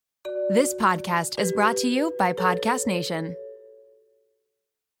This podcast is brought to you by Podcast Nation.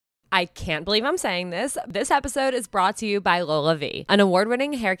 I can't believe I'm saying this. This episode is brought to you by LolaVie, an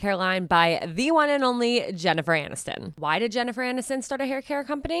award-winning hair care line by the one and only Jennifer Aniston. Why did Jennifer Aniston start a hair care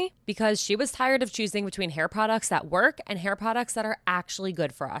company? Because she was tired of choosing between hair products that work and hair products that are actually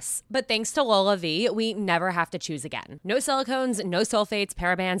good for us. But thanks to LolaVie, we never have to choose again. No silicones, no sulfates,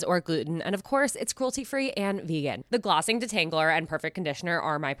 parabens, or gluten, and of course, it's cruelty-free and vegan. The Glossing Detangler and Perfect Conditioner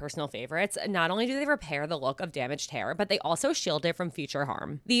are my personal favorites. Not only do they repair the look of damaged hair, but they also shield it from future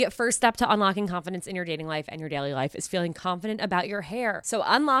harm. The first step to unlocking confidence in your dating life and your daily life is feeling confident about your hair. So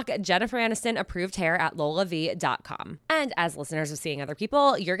unlock Jennifer Aniston approved hair at LolaVie.com. And as listeners of Seeing Other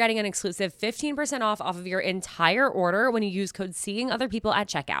People, you're getting an exclusive 15% off of your entire order when you use code Seeing Other People at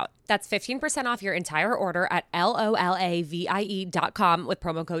checkout. That's 15% off your entire order at LOLAVIE.com with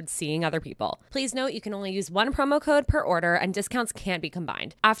promo code Seeing Other People. Please note you can only use one promo code per order and discounts can't be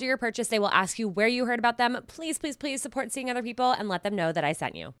combined. After your purchase, they will ask you where you heard about them. Please, please, please support Seeing Other People and let them know that I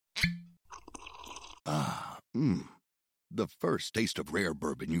sent you. The first taste of rare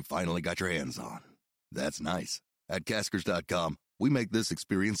bourbon you finally got your hands on. That's nice. At Caskers.com, we make this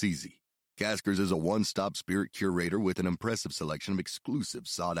experience easy. Caskers is a one-stop spirit curator with an impressive selection of exclusive,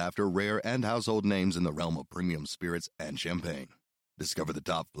 sought-after, rare, and household names in the realm of premium spirits and champagne. Discover the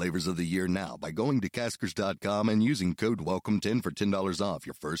top flavors of the year now by going to Caskers.com and using code WELCOME10 for $10 off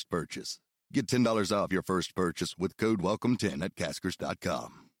your first purchase. Get $10 off your first purchase with code WELCOME10 at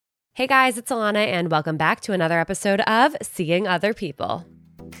Caskers.com. Hey guys, it's Alana, and welcome back to another episode of Seeing Other People.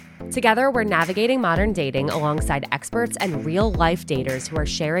 Together, we're navigating modern dating alongside experts and real-life daters who are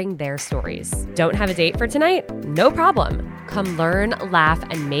sharing their stories. Don't have a date for tonight? No problem. Come learn, laugh,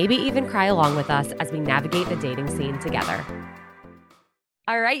 and maybe even cry along with us as we navigate the dating scene together.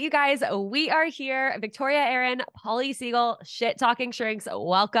 All right, you guys, we are here. Victoria Aaron, Pauly Siegel, Shit Talking Shrinks.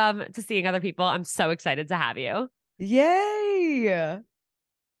 Welcome to Seeing Other People. I'm so excited to have you. Yay!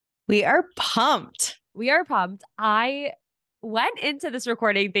 We are pumped. We are pumped. I went into this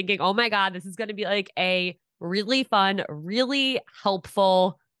recording thinking, oh my God, this is going to be like a really fun, really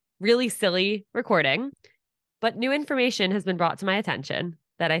helpful, really silly recording. But new information has been brought to my attention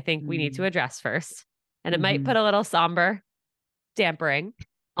that I think we need to address first. And it might put a little somber dampering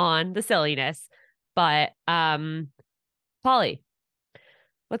on the silliness. But Pauly,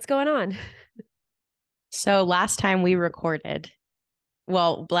 what's going on? So last time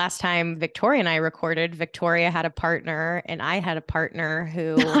Victoria and I recorded, Victoria had a partner and I had a partner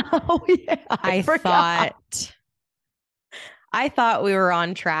who I thought we were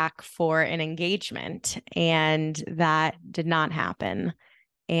on track for an engagement, and that did not happen.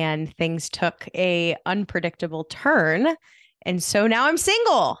 And things took a unpredictable turn. And so now I'm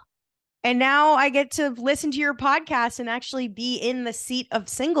single. And now I get to listen to your podcast and actually be in the seat of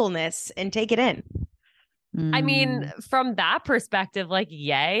singleness and take it in. I mean, from that perspective, like,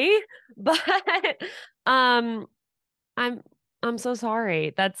 yay. But I'm so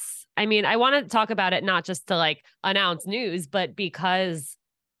sorry. I want to talk about it not just to like announce news, but because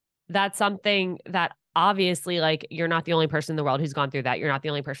that's something that obviously, like, you're not the only person in the world who's gone through that. You're not the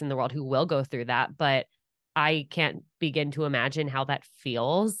only person in the world who will go through that. But I can't begin to imagine how that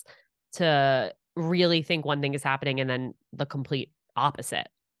feels to really think one thing is happening and then the complete opposite.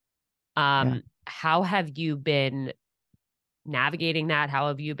 How have you been navigating that? How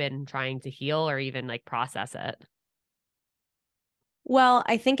have you been trying to heal or even like process it? Well,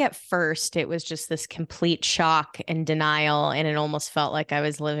 I think at first it was just this complete shock and denial, and it almost felt like I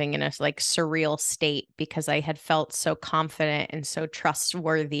was living in a like surreal state because I had felt so confident and so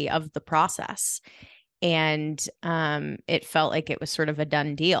trustworthy of the process. And it felt like it was sort of a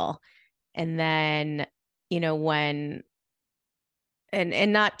done deal. And then, when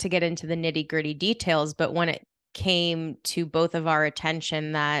and not to get into the nitty-gritty details, but when it came to both of our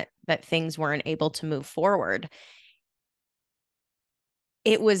attention that things weren't able to move forward,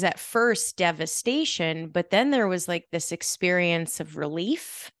 it was at first devastation, but then there was like this experience of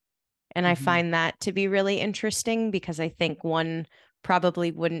relief. And I find that to be really interesting because I think one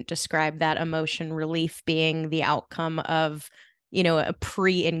probably wouldn't describe that emotion, relief, being the outcome of a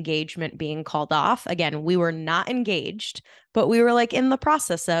pre-engagement being called off. Again, we were not engaged, but we were like in the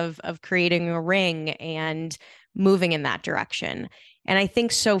process of creating a ring and moving in that direction. And I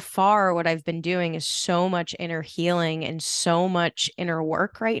think so far what I've been doing is so much inner healing and so much inner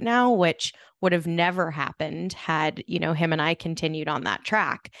work right now, which would have never happened had, him and I continued on that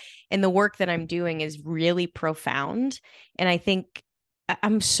track. And the work that I'm doing is really profound. And I think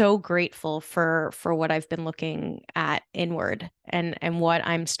I'm so grateful for what I've been looking at inward and what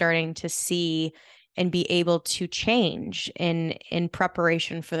I'm starting to see and be able to change in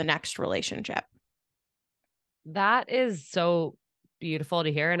preparation for the next relationship. That is so beautiful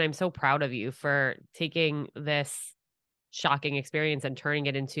to hear. And I'm so proud of you for taking this shocking experience and turning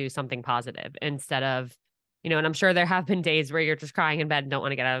it into something positive instead of, and I'm sure there have been days where you're just crying in bed and don't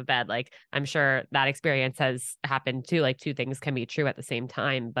want to get out of bed. Like, I'm sure that experience has happened too. Like, two things can be true at the same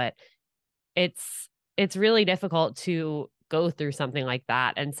time, but it's really difficult to go through something like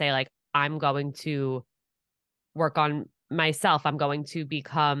that and say, like, I'm going to work on myself. I'm going to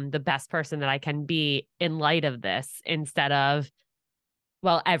become the best person that I can be in light of this, instead of,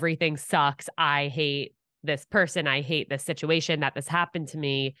 well, everything sucks. I hate this person. I hate this situation that this happened to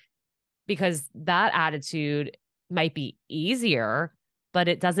me, because that attitude might be easier, but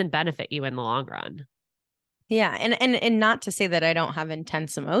it doesn't benefit you in the long run. Yeah. And not to say that I don't have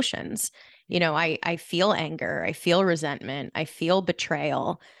intense emotions. I feel anger, I feel resentment, I feel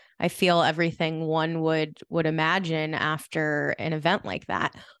betrayal. I feel everything one would imagine after an event like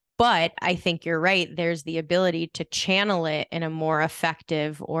that. But I think you're right. There's the ability to channel it in a more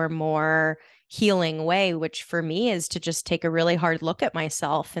effective or more healing way, which for me is to just take a really hard look at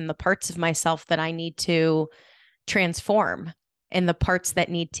myself and the parts of myself that I need to transform and the parts that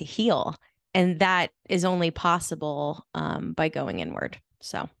need to heal. And that is only possible by going inward.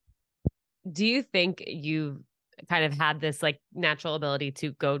 So, do you think you've kind of had this like natural ability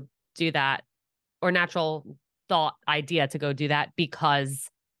to go do that, or natural thought idea to go do that because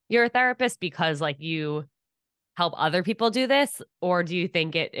you're a therapist, because like you help other people do this? Or do you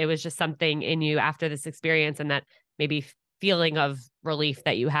think it was just something in you after this experience and that maybe feeling of relief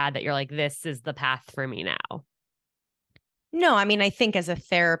that you had, that you're like, this is the path for me now? No, I mean, I think as a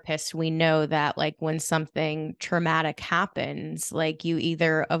therapist, we know that like when something traumatic happens, like you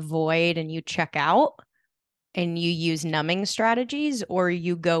either avoid and you check out and you use numbing strategies, or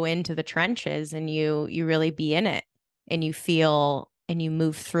you go into the trenches and you really be in it and you feel and you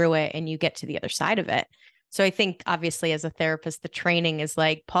move through it and you get to the other side of it. So I think obviously as a therapist, the training is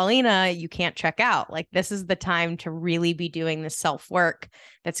like, Paulina, you can't check out. Like, this is the time to really be doing the self-work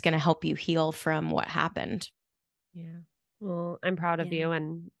that's going to help you heal from what happened. Yeah. Well, I'm proud of you,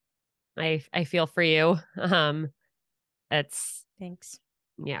 and I feel for you. It's Thanks.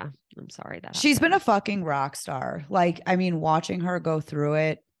 Yeah, I'm sorry that she's happened. been a fucking rock star. Like, I mean, watching her go through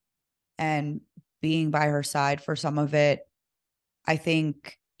it and being by her side for some of it, I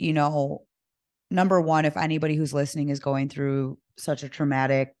think, number one, if anybody who's listening is going through such a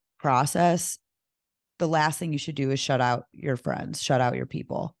traumatic process, the last thing you should do is shut out your friends, shut out your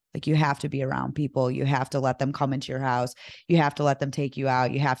people. Like, you have to be around people. You have to let them come into your house. You have to let them take you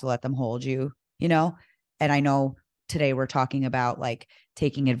out. You have to let them hold you, And I know today we're talking about like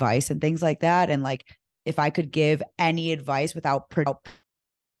taking advice and things like that. And like, if I could give any advice without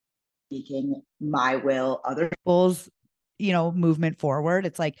speaking my will, other people's, movement forward,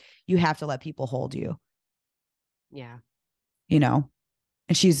 it's like, you have to let people hold you. Yeah. And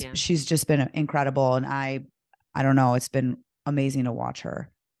she's just been incredible. And I don't know, it's been amazing to watch her.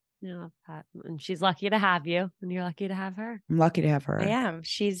 Yeah, and she's lucky to have you, and you're lucky to have her. I'm lucky to have her. I am.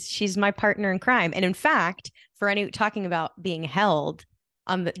 She's my partner in crime. And in fact, for any talking about being held,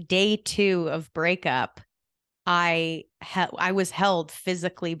 on the day 2 of breakup, I was held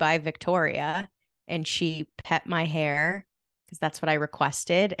physically by Victoria, and she pet my hair because that's what I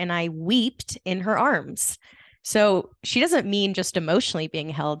requested, and I wept in her arms. So she doesn't mean just emotionally being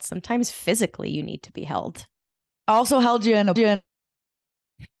held. Sometimes physically you need to be held. Also held you in a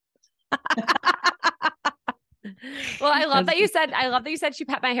Well, I love that you said she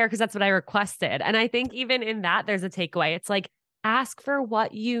pet my hair because that's what I requested. And I think even in that, there's a takeaway. It's like, ask for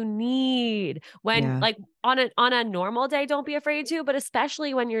what you need when like on a normal day, don't be afraid to, but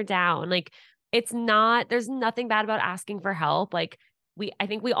especially when you're down, like there's nothing bad about asking for help. Like I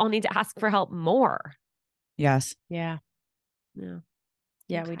think we all need to ask for help more. Yes. Yeah. Yeah.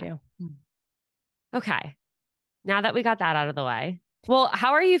 Yeah, we do. Okay. Now that we got that out of the way, well,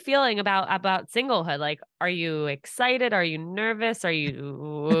 how are you feeling about singlehood? Like, are you excited? Are you nervous? Are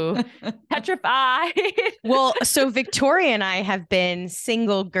you petrified? Well, so Victoria and I have been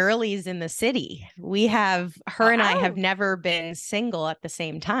single girlies in the city. Her and I have never been single at the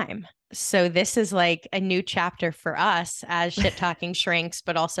same time. So this is like a new chapter for us as Shit Talking Shrinks,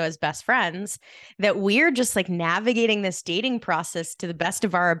 but also as best friends, that we're just like navigating this dating process to the best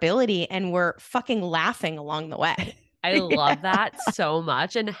of our ability. And we're fucking laughing along the way. I love that so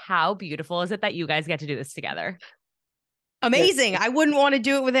much. And how beautiful is it that you guys get to do this together? Amazing. I wouldn't want to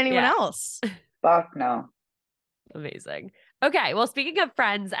do it with anyone else. Fuck no. Amazing. Okay. Well, speaking of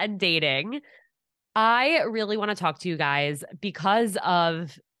friends and dating, I really want to talk to you guys because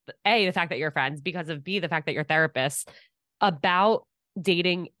of A, the fact that you're friends, because of B, the fact that you're therapists, about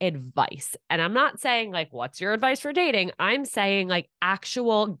dating advice. And I'm not saying like, what's your advice for dating? I'm saying like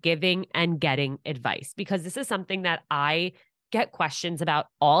actual giving and getting advice, because this is something that I get questions about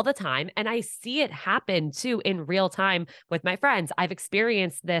all the time. And I see it happen too in real time with my friends. I've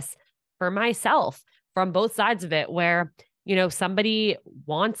experienced this for myself from both sides of it, where somebody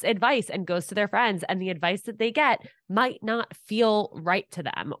wants advice and goes to their friends, and the advice that they get might not feel right to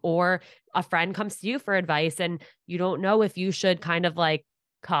them. Or a friend comes to you for advice and you don't know if you should kind of like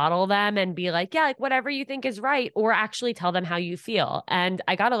coddle them and be like, yeah, like whatever you think is right, or actually tell them how you feel. And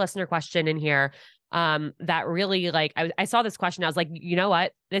I got a listener question in here that really like, I saw this question. I was like, you know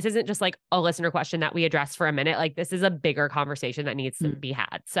what? This isn't just like a listener question that we address for a minute. Like this is a bigger conversation that needs to be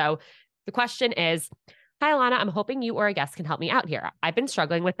had. So the question is, hi, Alana, I'm hoping you or a guest can help me out here. I've been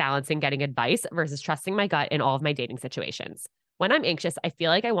struggling with balancing getting advice versus trusting my gut in all of my dating situations. When I'm anxious, I feel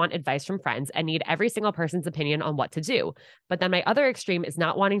like I want advice from friends and need every single person's opinion on what to do. But then my other extreme is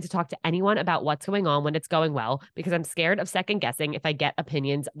not wanting to talk to anyone about what's going on when it's going well, because I'm scared of second guessing if I get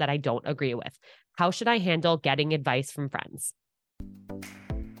opinions that I don't agree with. How should I handle getting advice from friends?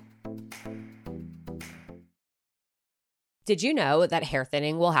 Did you know that hair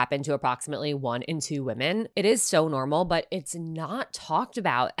thinning will happen to approximately 1 in 2 women? It is so normal, but it's not talked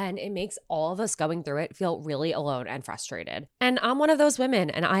about, and it makes all of us going through it feel really alone and frustrated. And I'm one of those women,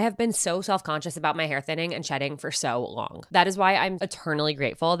 and I have been so self-conscious about my hair thinning and shedding for so long. That is why I'm eternally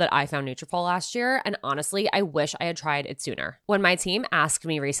grateful that I found Nutrafol last year, and honestly, I wish I had tried it sooner. When my team asked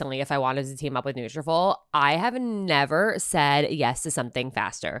me recently if I wanted to team up with Nutrafol, I have never said yes to something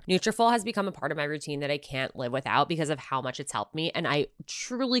faster. Nutrafol has become a part of my routine that I can't live without because of how much it's helped me, and I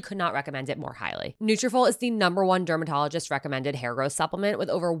truly could not recommend it more highly. Nutrafol is the #1 dermatologist recommended hair growth supplement, with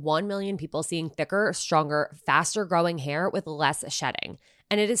over 1 million people seeing thicker, stronger, faster growing hair with less shedding.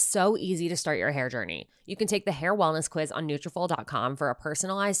 And it is so easy to start your hair journey. You can take the hair wellness quiz on Nutrafol.com for a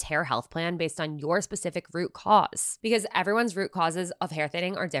personalized hair health plan based on your specific root cause. Because everyone's root causes of hair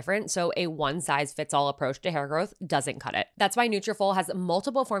thinning are different, so a one-size-fits-all approach to hair growth doesn't cut it. That's why Nutrafol has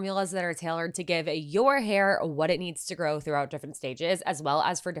multiple formulas that are tailored to give your hair what it needs to grow throughout different stages, as well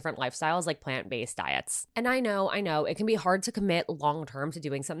as for different lifestyles like plant-based diets. And I know, it can be hard to commit long-term to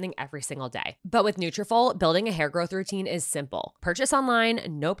doing something every single day. But with Nutrafol, building a hair growth routine is simple. Purchase online,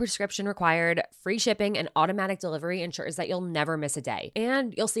 no prescription required, free shipping, and automatic delivery ensures that you'll never miss a day.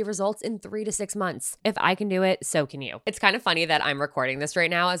 And you'll see results in 3 to 6 months. If I can do it, so can you. It's kind of funny that I'm recording this right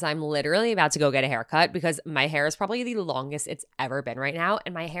now as I'm literally about to go get a haircut, because my hair is probably the longest it's ever been right now,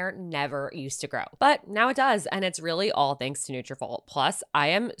 and my hair never used to grow. But now it does, and it's really all thanks to Nutrafol. Plus, I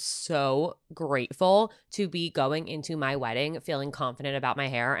am so grateful to be going into my wedding feeling confident about my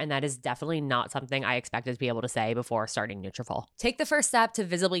hair, and that is definitely not something I expected to be able to say before starting Nutrafol. Take the first step to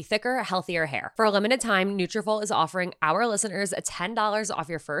visibly thicker, healthier hair. For a limited time, Nutrafol is offering our listeners $10 off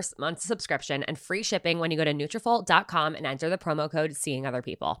your first month's subscription and free shipping when you go to Nutrafol.com and enter the promo code Seeing Other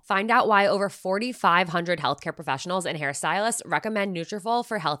People. Find out why over 4,500 healthcare professionals and hairstylists recommend Nutrafol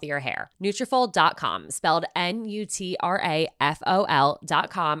for healthier hair. Nutrafol.com, spelled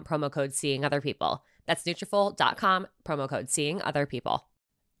Nutrafol.com, promo code Seeing Other People. That's Nutrafol.com, promo code Seeing Other People.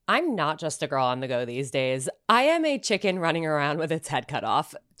 I'm not just a girl on the go these days. I am a chicken running around with its head cut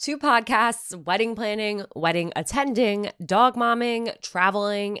off. 2 podcasts, wedding planning, wedding attending, dog momming,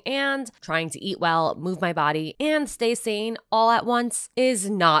 traveling, and trying to eat well, move my body, and stay sane all at once is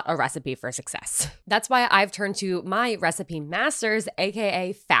not a recipe for success. That's why I've turned to my recipe masters,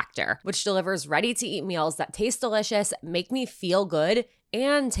 aka Factor, which delivers ready-to-eat meals that taste delicious, make me feel good,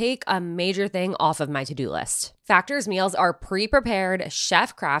 and take a major thing off of my to-do list. Factor's meals are pre-prepared,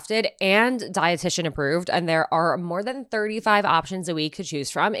 chef-crafted, and dietitian approved, and there are more than 35 options a week to choose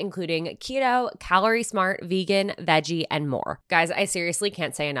from, including keto, calorie smart, vegan, veggie, and more. Guys, I seriously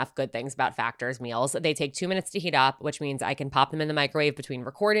can't say enough good things about Factor's meals. They take 2 minutes to heat up, which means I can pop them in the microwave between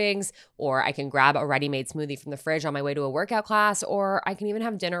recordings, or I can grab a ready-made smoothie from the fridge on my way to a workout class, or I can even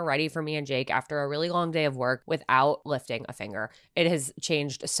have dinner ready for me and Jake after a really long day of work without lifting a finger. It has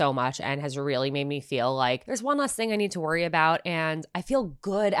changed so much and has really made me feel like there's one less thing I need to worry about, and I feel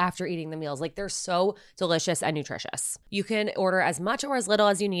good after eating the meals. Like, they're so delicious and nutritious. You can order as much or as little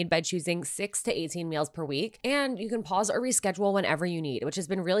as you need by choosing 6 to 18 meals per week, and you can pause or reschedule whenever you need, which has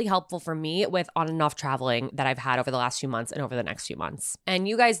been really helpful for me with on and off traveling that I've had over the last few months and over the next few months. And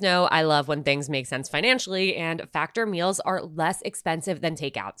you guys know I love when things make sense financially, and Factor meals are less expensive than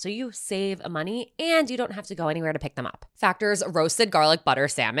takeout, so you save money and you don't have to go anywhere to pick them up. Factor's roasted garlic butter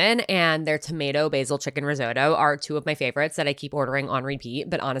salmon and their tomato basil chicken risotto are 2 of my favorites that I keep ordering on repeat,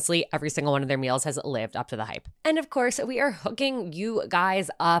 but honestly, every single one of their meals has lived up to the hype. And of course, we are hooking you guys guys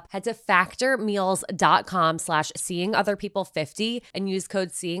up. Head to factormeals.com/seeingotherpeople50 and use code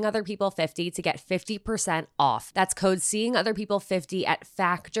seeingotherpeople50 to get 50% off. That's code seeingotherpeople50 at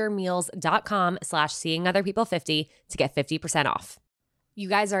factormeals.com/seeingotherpeople50 to get 50% off. You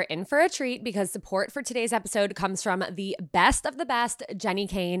guys are in for a treat because support for today's episode comes from the best of the best, Jenni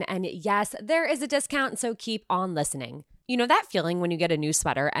Kayne. And yes, there is a discount, so keep on listening. You know that feeling when you get a new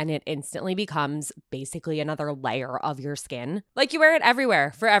sweater and it instantly becomes basically another layer of your skin? Like you wear it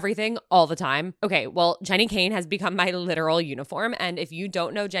everywhere, for everything, all the time. Okay, well, Jenni Kayne has become my literal uniform. And if you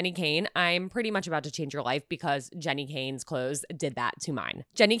don't know Jenni Kayne, I'm pretty much about to change your life because Jenni Kayne's clothes did that to mine.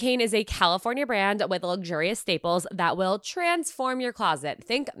 Jenni Kayne is a California brand with luxurious staples that will transform your closet.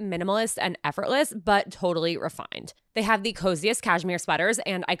 Think minimalist and effortless, but totally refined. They have the coziest cashmere sweaters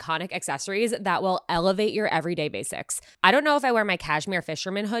and iconic accessories that will elevate your everyday basics. I don't know if I wear my cashmere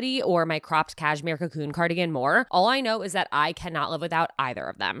fisherman hoodie or my cropped cashmere cocoon cardigan more. All I know is that I cannot live without either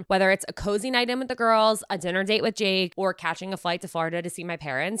of them. Whether it's a cozy night in with the girls, a dinner date with Jake, or catching a flight to Florida to see my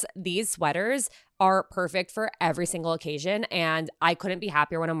parents, these sweaters are perfect for every single occasion, and I couldn't be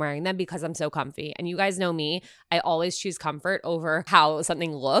happier when I'm wearing them because I'm so comfy. And you guys know me, I always choose comfort over how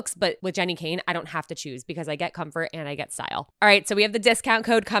something looks, but with Jenni Kayne, I don't have to choose because I get comfort and I get style. All right, so we have the discount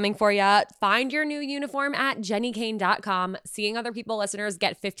code coming for you. Find your new uniform at jennikayne.com. Seeing Other People listeners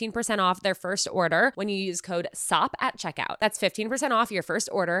get 15% off their first order when you use code SOP at checkout. That's 15% off your first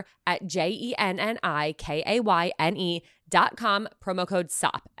order at jennikayne.com, promo code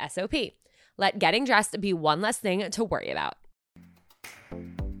SOP, S-O-P. Let getting dressed be one less thing to worry about.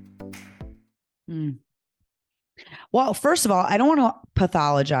 Well, first of all, I don't want to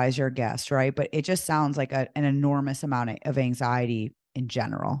pathologize your guest, right? But it just sounds like an enormous amount of anxiety in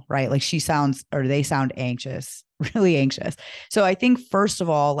general, right? Like they sound anxious, really anxious. So I think first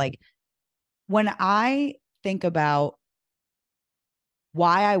of all, like when I think about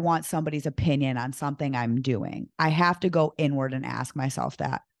why I want somebody's opinion on something I'm doing, I have to go inward and ask myself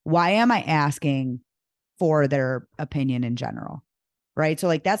that. Why am I asking for their opinion in general? Right. So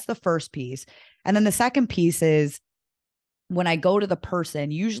like, that's the first piece. And then the second piece is when I go to the person,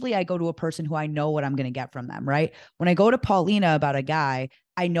 usually I go to a person who I know what I'm going to get from them. Right. When I go to Paulina about a guy,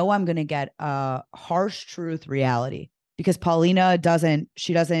 I know I'm going to get a harsh truth reality because Paulina doesn't,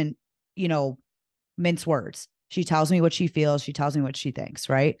 mince words. She tells me what she feels. She tells me what she thinks.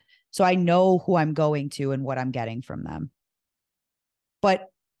 Right. So I know who I'm going to and what I'm getting from them. But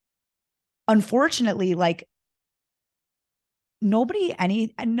unfortunately, like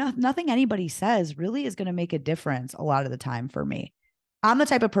nothing anybody says really is going to make a difference a lot of the time for me. I'm the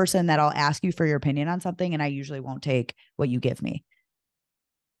type of person that I'll ask you for your opinion on something and I usually won't take what you give me.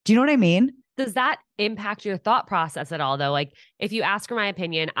 Do you know what I mean? Does that impact your thought process at all though? Like if you ask for my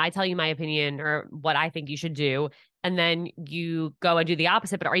opinion, I tell you my opinion or what I think you should do, and then you go and do the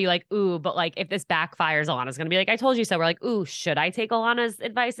opposite. But are you like, ooh, but like if this backfires, Alana's going to be like, I told you so. We're like, ooh, should I take Alana's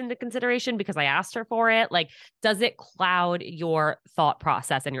advice into consideration because I asked her for it? Like, does it cloud your thought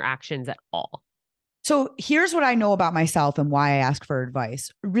process and your actions at all? So here's what I know about myself and why I ask for advice.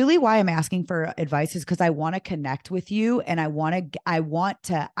 Really why I'm asking for advice is because I want to connect with you and I want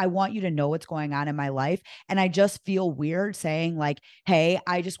you to know what's going on in my life. And I just feel weird saying like, hey,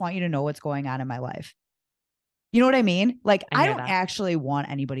 I just want you to know what's going on in my life. You know what I mean? Like, I don't actually want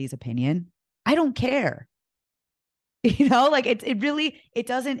anybody's opinion. I don't care. Like it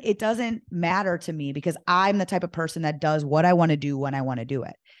doesn't matter to me because I'm the type of person that does what I want to do when I want to do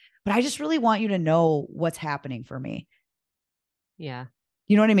it. But I just really want you to know what's happening for me. Yeah.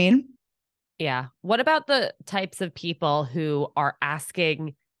 You know what I mean? Yeah. What about the types of people who are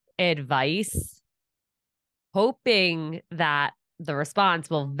asking advice, hoping that the response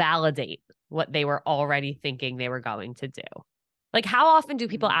will validate what they were already thinking they were going to do? Like, how often do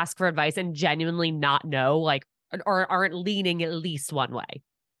people ask for advice and genuinely not know, like, or aren't leaning at least one way?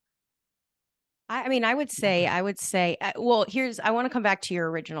 I mean, I would say, well, I want to come back to your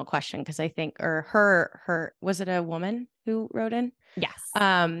original question because I think, or her, was it a woman who wrote in?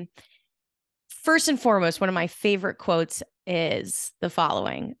 Yes. First and foremost, one of my favorite quotes is the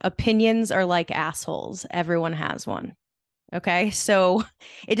following: opinions are like assholes. Everyone has one. Okay. So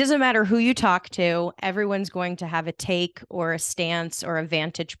it doesn't matter who you talk to. Everyone's going to have a take or a stance or a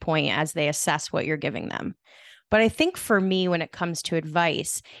vantage point as they assess what you're giving them. But I think for me, when it comes to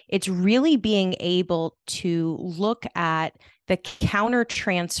advice, it's really being able to look at the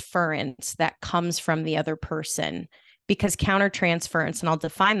countertransference that comes from the other person. Because countertransference, and I'll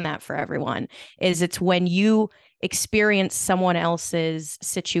define that for everyone, is it's when you experience someone else's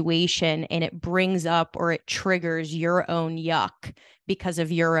situation and it brings up or it triggers your own yuck because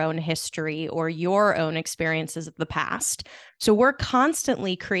of your own history or your own experiences of the past. So we're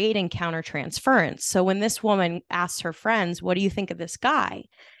constantly creating countertransference. So when this woman asks her friends, what do you think of this guy?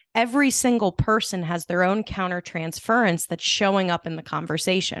 Every single person has their own countertransference that's showing up in the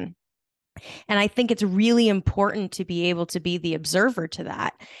conversation. And I think it's really important to be able to be the observer to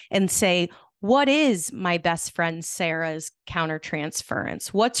that and say, what is my best friend Sarah's countertransference?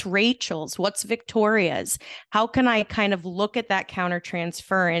 What's Rachel's? What's Victoria's? How can I kind of look at that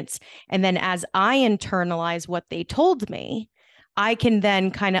countertransference? And then as I internalize what they told me, I can then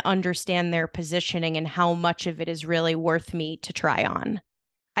kind of understand their positioning and how much of it is really worth me to try on.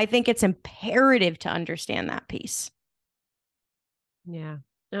 I think it's imperative to understand that piece. Yeah.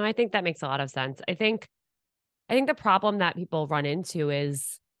 No, I think that makes a lot of sense. I think the problem that people run into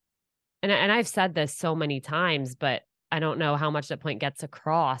is, and I've said this so many times, but I don't know how much that point gets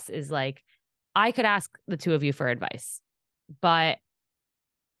across, is like, I could ask the two of you for advice, but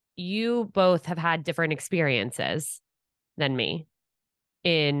you both have had different experiences than me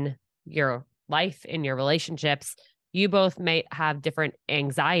in your life, in your relationships. You both may have different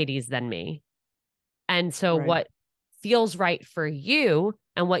anxieties than me. And so what feels right for you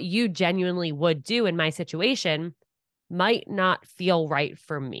and what you genuinely would do in my situation might not feel right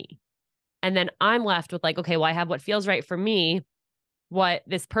for me. And then I'm left with like, okay, well, I have what feels right for me, what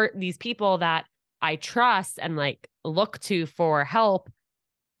these people that I trust and like look to for help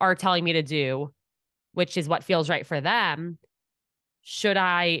are telling me to do, which is what feels right for them. Should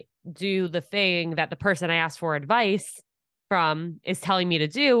I do the thing that the person I asked for advice from is telling me to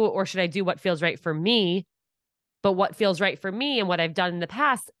do, or should I do what feels right for me? But what feels right for me and what I've done in the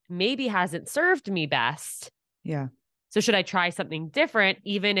past maybe hasn't served me best. Yeah. So should I try something different,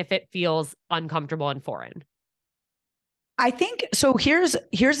 even if it feels uncomfortable and foreign? I think so. Here's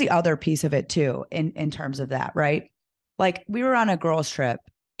the other piece of it too, in terms of that, right? Like we were on a girls' trip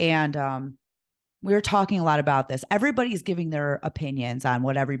and we were talking a lot about this. Everybody's giving their opinions on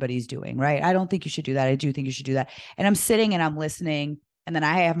what everybody's doing, right? I don't think you should do that. I do think you should do that. And I'm sitting and I'm listening, and then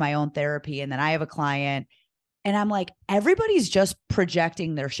I have my own therapy, and then I have a client. And I'm like, everybody's just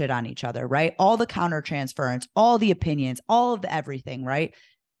projecting their shit on each other, right? All the countertransference, all the opinions, all of the everything, right?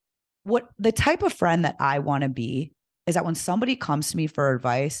 What the type of friend that I want to be is that when somebody comes to me for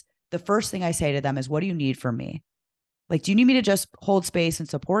advice, the first thing I say to them is, what do you need from me? Like, do you need me to just hold space and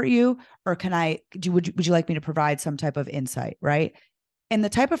support you? Or would you like me to provide some type of insight, right? And the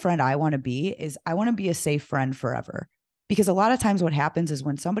type of friend I want to be is I want to be a safe friend forever. Because a lot of times what happens is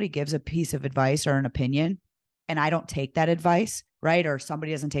when somebody gives a piece of advice or an opinion, and I don't take that advice, right? Or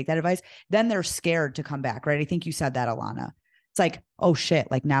somebody doesn't take that advice, then they're scared to come back, right? I think you said that, Alana. It's like, oh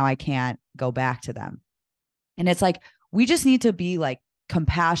shit, like now I can't go back to them. And it's like, we just need to be like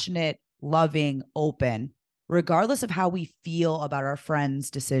compassionate, loving, open, regardless of how we feel about our friends'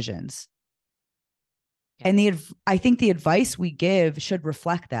 decisions. Yeah. And I think the advice we give should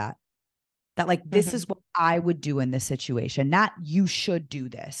reflect that like, this is what I would do in this situation, not you should do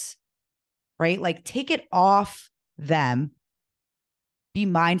this. Right? Like take it off them, be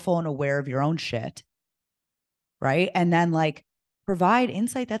mindful and aware of your own shit. Right? And then like provide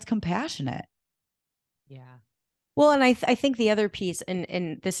insight that's compassionate. Yeah. Well, and I think the other piece,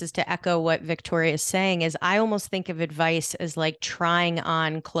 and this is to echo what Victoria is saying, is I almost think of advice as like trying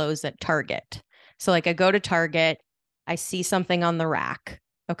on clothes at Target. So like I go to Target, I see something on the rack.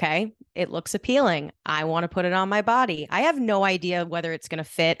 Okay, it looks appealing. I want to put it on my body. I have no idea whether it's going to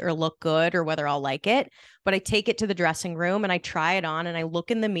fit or look good or whether I'll like it, but I take it to the dressing room and I try it on and I look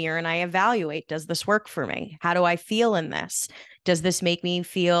in the mirror and I evaluate, does this work for me? How do I feel in this? Does this make me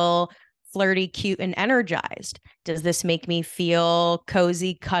feel flirty, cute, and energized? Does this make me feel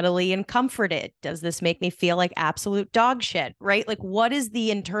cozy, cuddly, and comforted? Does this make me feel like absolute dog shit, right? Like, what is the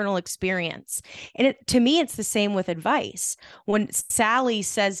internal experience? And to me, it's the same with advice. When Sally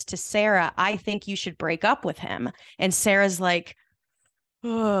says to Sarah, I think you should break up with him, and Sarah's like,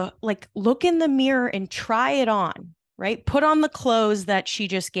 look in the mirror and try it on, right? Put on the clothes that she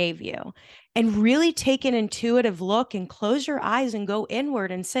just gave you and really take an intuitive look and close your eyes and go inward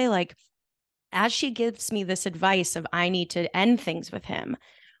and say, like, as she gives me this advice of I need to end things with him,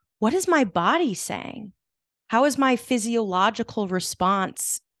 what is my body saying? How is my physiological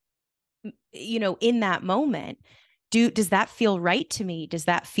response, in that moment? Does that feel right to me? Does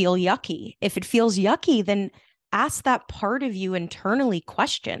that feel yucky? If it feels yucky, then ask that part of you internally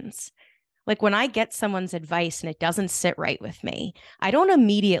questions. Like when I get someone's advice and it doesn't sit right with me, I don't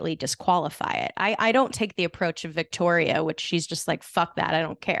immediately disqualify it. I don't take the approach of Victoria, which she's just like, fuck that, I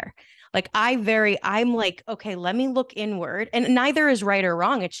don't care. Like I'm like, okay, let me look inward. And neither is right or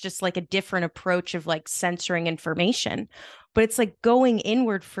wrong. It's just like a different approach of like censoring information. But it's like going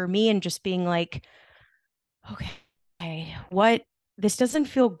inward for me and just being like, okay, what, this doesn't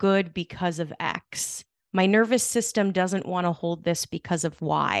feel good because of X. My nervous system doesn't want to hold this because of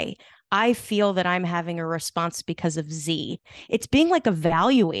Y. I feel that I'm having a response because of Z. It's being like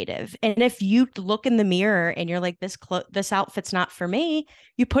evaluative. And if you look in the mirror and you're like, this outfit's not for me,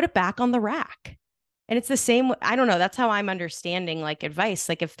 you put it back on the rack. And it's the same. I don't know. That's how I'm understanding like advice.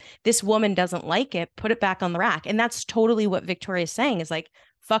 Like if this woman doesn't like it, put it back on the rack. And that's totally what Victoria's saying is like,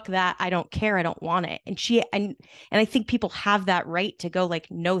 fuck that. I don't care. I don't want it. And I think people have that right to go like,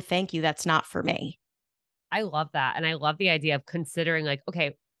 no, thank you. That's not for me. I love that. And I love the idea of considering like,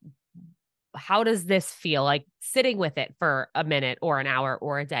 okay, how does this feel? Like sitting with it for a minute or an hour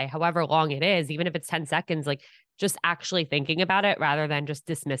or a day, however long it is, even if it's 10 seconds, like just actually thinking about it rather than just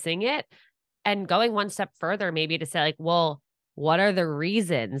dismissing it and going one step further, maybe to say like, well, what are the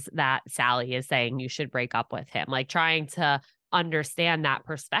reasons that Sally is saying you should break up with him? Like trying to understand that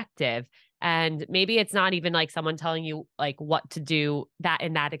perspective. And maybe it's not even like someone telling you like what to do that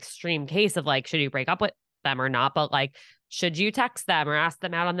in that extreme case of like, should you break up with them or not? But like, should you text them or ask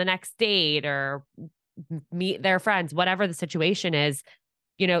them out on the next date or meet their friends, whatever the situation is,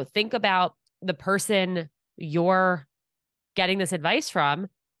 you know, think about the person you're getting this advice from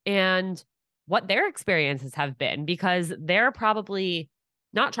and what their experiences have been, because they're probably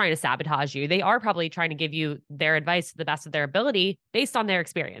not trying to sabotage you. They are probably trying to give you their advice to the best of their ability based on their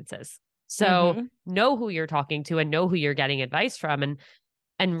experiences. So know who you're talking to and know who you're getting advice from,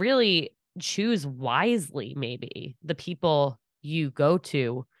 and really choose wisely, maybe the people you go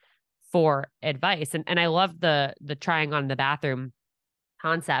to for advice. And I love the trying on in the bathroom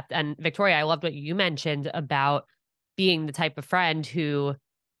concept. And Victoria, I loved what you mentioned about being the type of friend who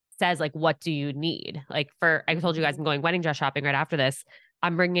says like, what do you need? Like I told you guys I'm going wedding dress shopping right after this.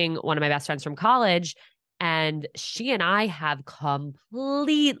 I'm bringing one of my best friends from college, and she and I have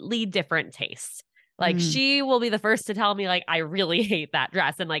completely different tastes. Like she will be the first to tell me like, I really hate that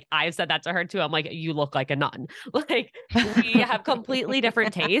dress. And like, I've said that to her too. I'm like, you look like a nun. Like we have completely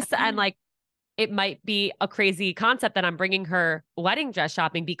different tastes. And like, it might be a crazy concept that I'm bringing her wedding dress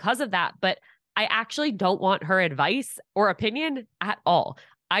shopping because of that. But I actually don't want her advice or opinion at all.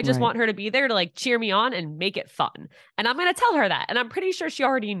 I just want her to be there to like cheer me on and make it fun. And I'm going to tell her that. And I'm pretty sure she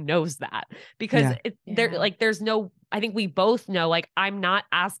already knows that because there's no, I think we both know, like, I'm not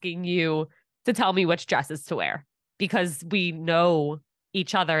asking you to tell me which dresses to wear because we know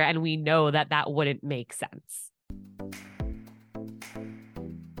each other and we know that that wouldn't make sense.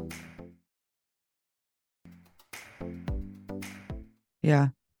 Yeah.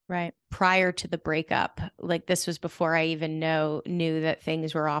 Right. Prior to the breakup, like this was before I even knew that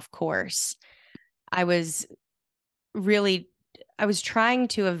things were off course. I was trying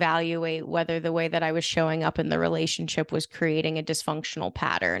to evaluate whether the way that I was showing up in the relationship was creating a dysfunctional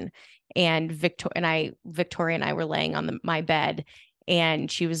pattern. And Victoria and I were laying on my bed, and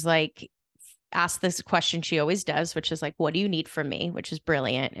she was like, ask this question she always does, which is like, what do you need from me? Which is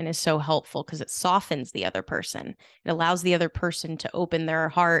brilliant and is so helpful because it softens the other person. It allows the other person to open their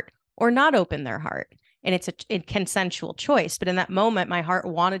heart or not open their heart. And it's a consensual choice. But in that moment, my heart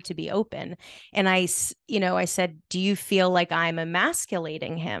wanted to be open. And I said, do you feel like I'm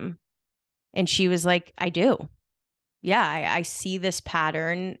emasculating him? And she was like, I do. Yeah, I see this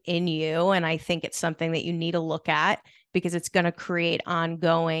pattern in you. And I think it's something that you need to look at because it's going to create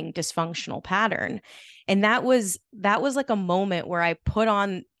ongoing dysfunctional pattern. And that was like a moment where I put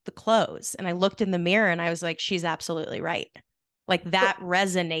on the clothes and I looked in the mirror and I was like, she's absolutely right. Like that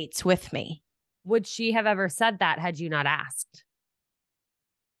resonates with me. Would she have ever said that had you not asked?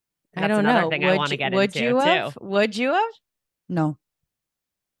 I don't know. Thing I want to get would into you have? too. Would you have? No.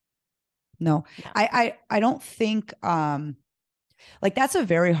 I don't think like that's a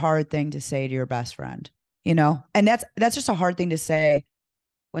very hard thing to say to your best friend, you know? And that's just a hard thing to say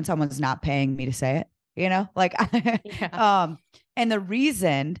when someone's not paying me to say it, you know? Like and the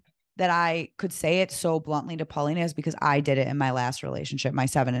reason that I could say it so bluntly to Paulina is because I did it in my last relationship, my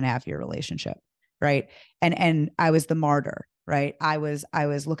 7.5-year relationship. Right. And I was the martyr, right? I was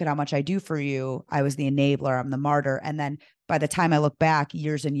look at how much I do for you. I was the enabler. I'm the martyr. And then by the time I look back,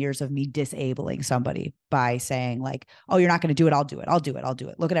 years and years of me disabling somebody by saying like, oh, you're not going to do it. I'll do it. I'll do it. I'll do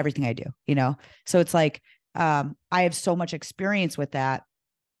it. Look at everything I do, you know? So it's like, I have so much experience with that.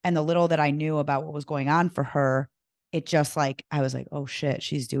 And the little that I knew about what was going on for her, it just like, I was like, oh shit,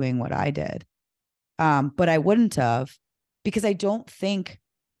 she's doing what I did. But I wouldn't have, because I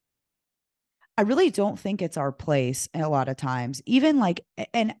I really don't think it's our place a lot of times, even like,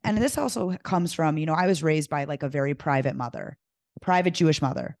 and this also comes from, you know, I was raised by like a very private mother, a private Jewish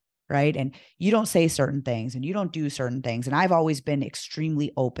mother, right? And you don't say certain things and you don't do certain things. And I've always been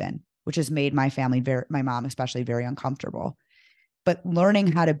extremely open, which has made my family, my mom especially, very uncomfortable. But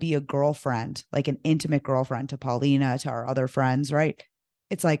learning how to be a girlfriend, like an intimate girlfriend to Paulina, to our other friends, right?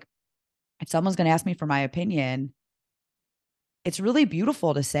 It's like, if someone's going to ask me for my opinion, it's really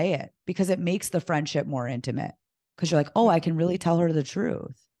beautiful to say it because it makes the friendship more intimate. Because you're like, oh, I can really tell her the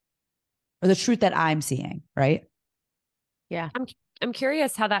truth, or the truth that I'm seeing, right? Yeah. I'm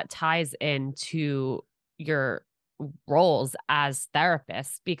curious how that ties into your roles as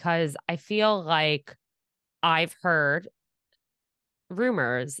therapists, because I feel like I've heard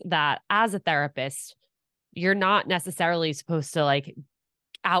rumors that as a therapist, you're not necessarily supposed to like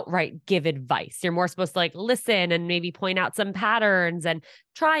outright give advice. You're more supposed to like listen and maybe point out some patterns and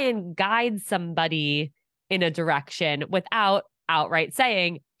try and guide somebody in a direction without outright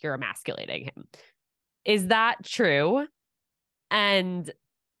saying you're emasculating him. Is that true? And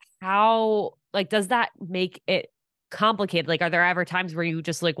how, like, does that make it complicated? Like, are there ever times where you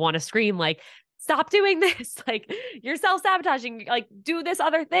just like want to scream, like, stop doing this? Like, you're self-sabotaging, like, do this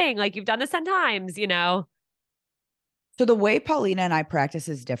other thing. Like, you've done this 10 times, you know? So the way Paulina and I practice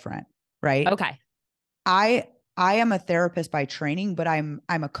is different, right? Okay. I am a therapist by training, but I'm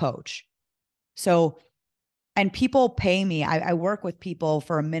a coach. So, and people pay me. I work with people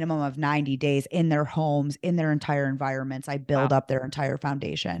for a minimum of 90 days in their homes, in their entire environments. I build up their entire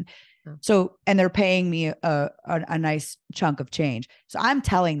foundation. So, and they're paying me a nice chunk of change. So I'm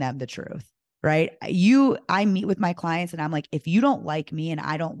telling them the truth, right? I meet with my clients and I'm like, if you don't like me and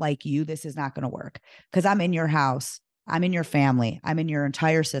I don't like you, this is not going to work because I'm in your house. I'm in your family. I'm in your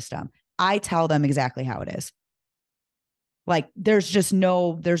entire system. I tell them exactly how it is. Like, there's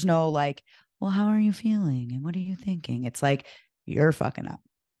no like, well, how are you feeling? And what are you thinking? It's like, you're fucking up,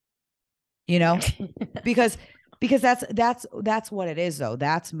 you know, because that's what it is though.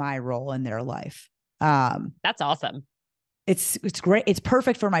 That's my role in their life. That's awesome. It's great. It's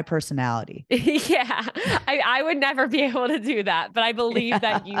perfect for my personality. Yeah. I would never be able to do that, but I believe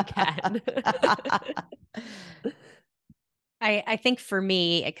that you can. I think for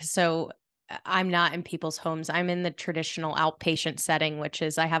me, so I'm not in people's homes. I'm in the traditional outpatient setting, which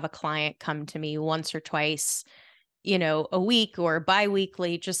is I have a client come to me once or twice, you know, a week or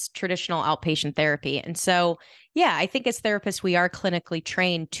bi-weekly, just traditional outpatient therapy. And so, yeah, I think as therapists, we are clinically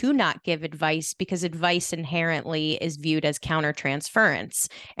trained to not give advice because advice inherently is viewed as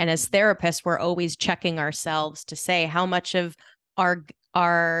countertransference. And as therapists, we're always checking ourselves to say how much of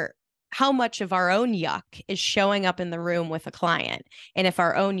our own yuck is showing up in the room with a client. And if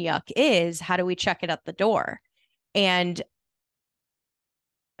our own yuck is, how do we check it at the door? And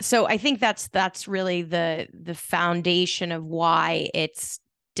so I think that's really the foundation of why it's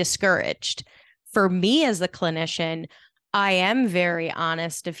discouraged. For me as a clinician, I am very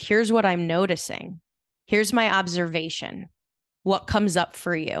honest of here's what I'm noticing. Here's my observation. What comes up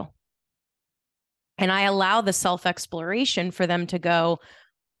for you? And I allow the self-exploration for them to go,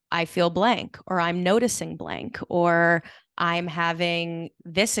 I feel blank, or I'm noticing blank, or I'm having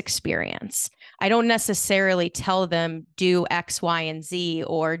this experience. I don't necessarily tell them do X, Y, and Z,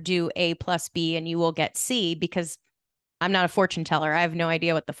 or do A plus B and you will get C, because I'm not a fortune teller. I have no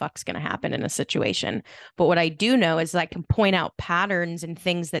idea what the fuck's going to happen in a situation. But what I do know is I can point out patterns and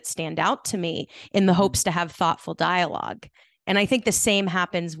things that stand out to me in the hopes to have thoughtful dialogue. And I think the same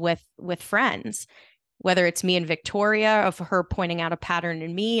happens with friends. Whether it's me and Victoria, of her pointing out a pattern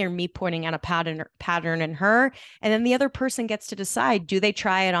in me or me pointing out a pattern in her. And then the other person gets to decide, do they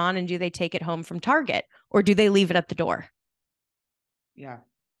try it on and do they take it home from Target or do they leave it at the door? Yeah.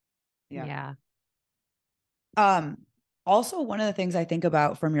 Also, one of the things I think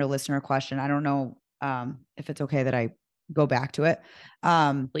about from your listener question, I don't know if it's okay that I go back to it.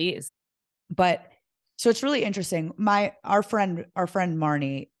 Please. But so it's really interesting. Our friend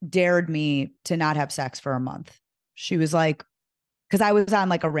Marnie dared me to not have sex for a month. She was like, because I was on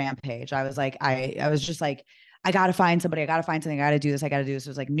like a rampage. I was like, I was just like, I got to find somebody. I got to find something. I got to do this. I got to do this. It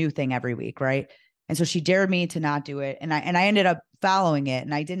was like new thing every week. Right. And so she dared me to not do it. And I ended up following it.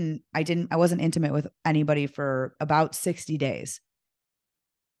 And I wasn't intimate with anybody for about 60 days.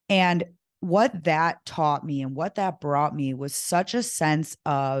 And what that taught me and what that brought me was such a sense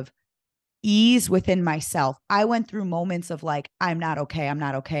of ease within myself. I went through moments of like, I'm not okay. And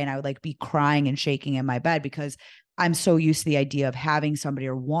I would like be crying and shaking in my bed because I'm so used to the idea of having somebody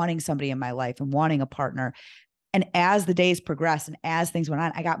or wanting somebody in my life and wanting a partner. And as the days progressed and as things went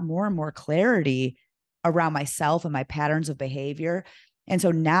on, I got more and more clarity around myself and my patterns of behavior. And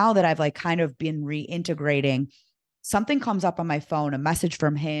so now that I've like kind of been reintegrating, something comes up on my phone, a message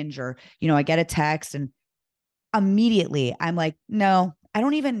from Hinge, or, I get a text, and immediately I'm like, no, I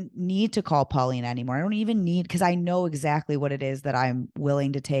don't even need to call Paulina anymore. I don't even need, because I know exactly what it is that I'm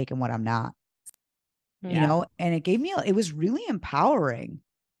willing to take and what I'm not, and it was really empowering.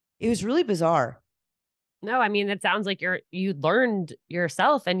 It was really bizarre. No, I mean, it sounds like you learned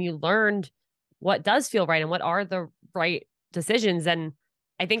yourself and you learned what does feel right and what are the right decisions. And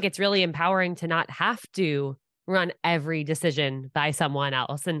I think it's really empowering to not have to run every decision by someone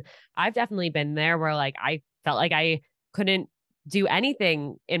else. And I've definitely been there where like I felt like I couldn't do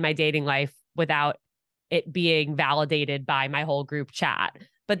anything in my dating life without it being validated by my whole group chat.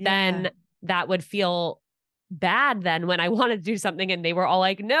 But then that would feel bad then when I wanted to do something and they were all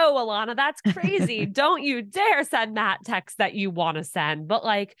like, no, Alana, that's crazy. Don't you dare send that text that you want to send. But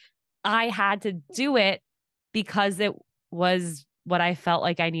like, I had to do it because it was what I felt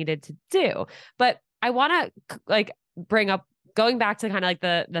like I needed to do. But I want to like bring up, going back to kind of like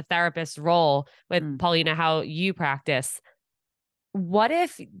the therapist role with Paulina, how you practice. What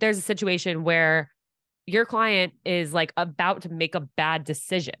if there's a situation where your client is like about to make a bad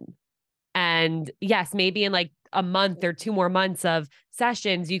decision? And yes, maybe in like a month or 2 more months of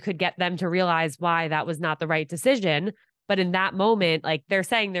sessions, you could get them to realize why that was not the right decision. But in that moment, like they're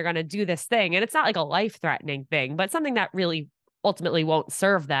saying they're going to do this thing, and it's not like a life-threatening thing, but something that really ultimately won't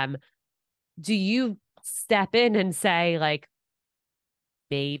serve them. Do you step in and say like,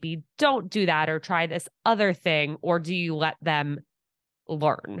 maybe don't do that or try this other thing? Or do you let them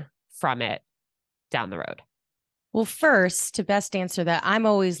learn from it down the road? Well, first, to best answer that, I'm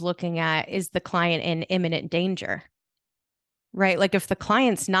always looking at, is the client in imminent danger? Right? Like if the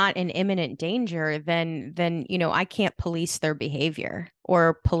client's not in imminent danger, then I can't police their behavior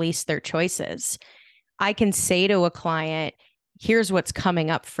or police their choices. I can say to a client, here's what's coming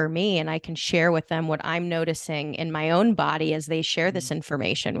up for me, and I can share with them what I'm noticing in my own body as they share this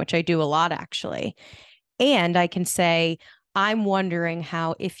information, which I do a lot actually. And I can say, I'm wondering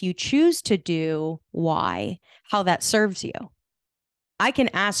how, if you choose to do Y, how that serves you. I can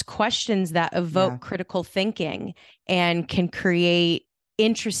ask questions that evoke critical thinking and can create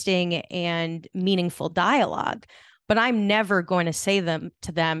interesting and meaningful dialogue. But I'm never going to say to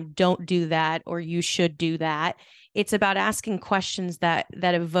them, don't do that, or you should do that. It's about asking questions that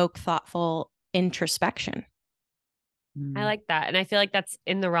evoke thoughtful introspection. I like that. And I feel like that's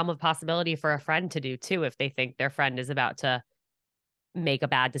in the realm of possibility for a friend to do too, if they think their friend is about to make a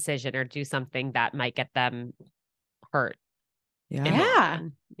bad decision or do something that might get them hurt. Yeah.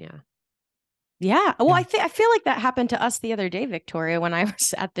 Well, I feel like that happened to us the other day, Victoria, when I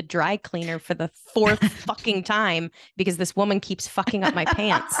was at the dry cleaner for the 4th fucking time because this woman keeps fucking up my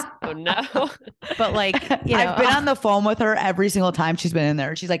pants. Oh no. But like, I've been on the phone with her every single time she's been in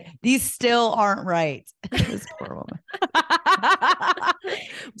there. She's like, these still aren't right. This poor woman.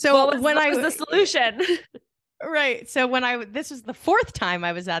 So what was the solution? Right. So this was the 4th time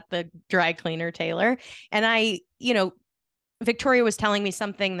I was at the dry cleaner, Taylor, and Victoria was telling me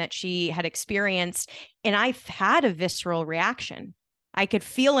something that she had experienced, and I've had a visceral reaction. I could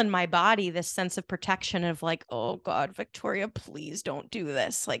feel in my body this sense of protection of like, oh God, Victoria, please don't do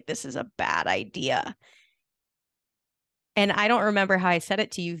this. Like, this is a bad idea. And I don't remember how I said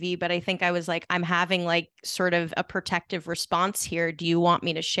it to you, V, but I think I was like, I'm having like sort of a protective response here. Do you want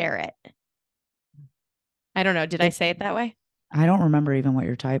me to share it? I don't know. Did I say it that way? I don't remember even what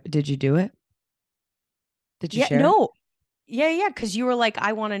your type. Did you do it? Did you share? No. Yeah. Because you were like,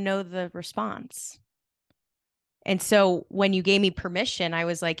 I want to know the response. And so when you gave me permission, I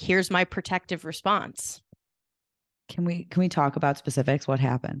was like, here's my protective response. Can we talk about specifics? What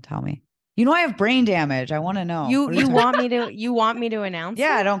happened? Tell me. I have brain damage. I want to know. You want me to announce?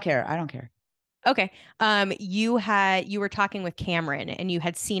 Yeah, it? I don't care. Okay. You were talking with Cameron and you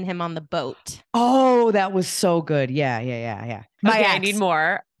had seen him on the boat. Oh, that was so good. Yeah. Okay, I need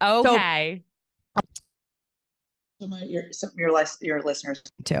more. Okay. Some of your listeners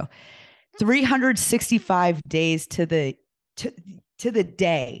too. 365 days to the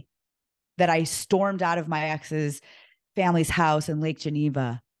day that I stormed out of my ex's family's house in Lake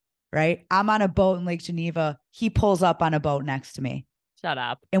Geneva, right? I'm on a boat in Lake Geneva. He pulls up on a boat next to me. Shut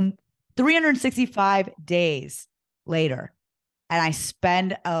up. And 365 days later, and I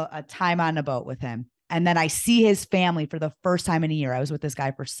spend a time on a boat with him. And then I see his family for the first time in a year. I was with this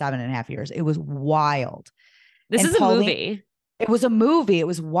guy for 7.5 years. It was wild. This is a movie. It was a movie. It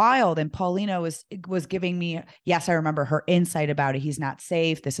was wild. And Paulina was giving me, yes, I remember her insight about it. He's not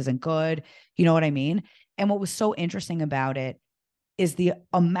safe. This isn't good. You know what I mean? And what was so interesting about it is the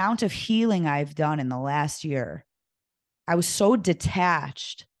amount of healing I've done in the last year I was so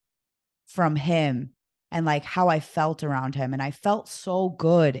detached from him and like how I felt around him. And I felt so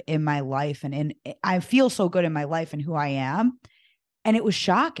good in my life and I feel so good in my life and who I am. And it was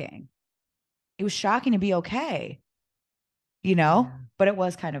shocking. It was shocking to be okay, but it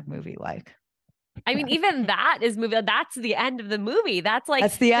was kind of movie like. I mean, even that is movie. That's the end of the movie. That's like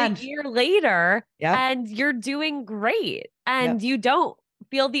That's the end. year later, Yep. and you're doing great, and Yep. you don't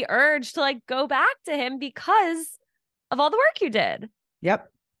feel the urge to like go back to him because of all the work you did.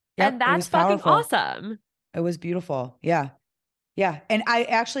 Yep. And that's fucking powerful. awesome. It was beautiful. Yeah. Yeah. And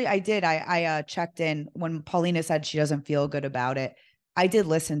I checked in when Paulina said she doesn't feel good about it. I did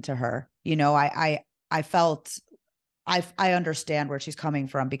listen to her. I felt I understand where she's coming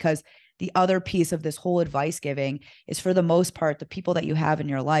from, because the other piece of this whole advice giving is, for the most part, the people that you have in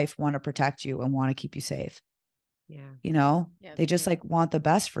your life want to protect you and want to keep you safe. Yeah. They just like want the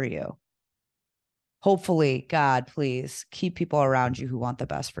best for you. Hopefully, God, please keep people around you who want the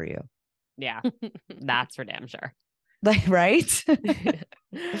best for you. Yeah. That's for damn sure. Like, right?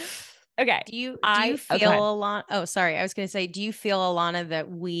 Okay. Do you okay. feel, Alana? Oh, sorry. I was going to say, do you feel, Alana, that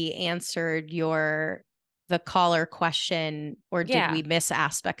we answered the caller question, or did we miss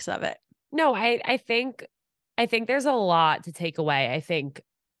aspects of it? No, I think there's a lot to take away. I think,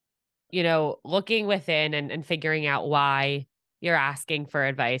 looking within and figuring out why you're asking for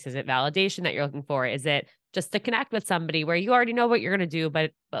advice. Is it validation that you're looking for? Is it just to connect with somebody where you already know what you're going to do,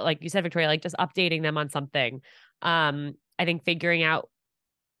 but like you said, Victoria, like just updating them on something. I think figuring out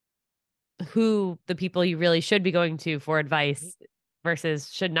who the people you really should be going to for advice versus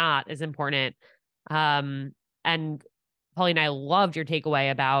should not is important. And Pauline, I loved your takeaway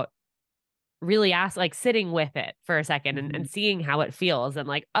about really sitting with it for a second and seeing how it feels, and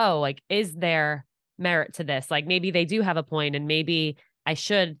like, oh, like, is there merit to this? Like, maybe they do have a point, and maybe I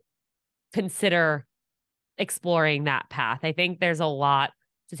should consider exploring that path. I think there's a lot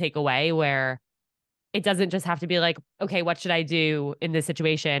to take away, where it doesn't just have to be like, okay, what should I do in this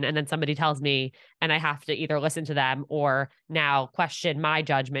situation? And then somebody tells me, and I have to either listen to them or now question my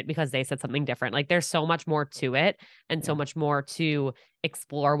judgment because they said something different. Like, there's so much more to it, and so much more to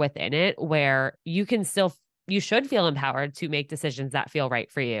explore within it, where you should feel empowered to make decisions that feel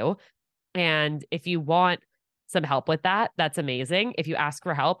right for you. And if you want some help with that, that's amazing. If you ask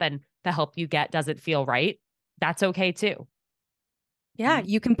for help and the help you get doesn't feel right, that's okay too. Yeah,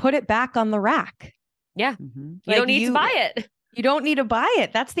 you can put it back on the rack. Yeah. You don't need to buy it. You don't need to buy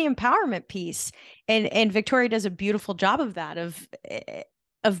it. That's the empowerment piece. And Victoria does a beautiful job of that,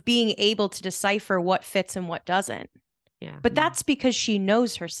 of being able to decipher what fits and what doesn't. Yeah. But that's because she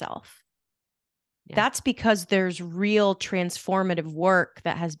knows herself. Yeah. That's because there's real transformative work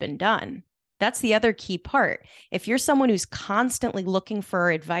that has been done. That's the other key part. If you're someone who's constantly looking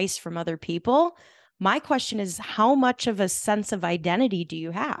for advice from other people, my question is, how much of a sense of identity do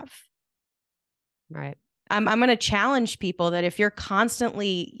you have? Right. I'm going to challenge people that if you're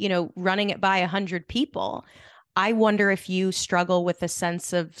constantly, running it by 100 people, I wonder if you struggle with a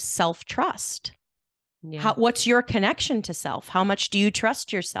sense of self-trust. Yeah. What's your connection to self? How much do you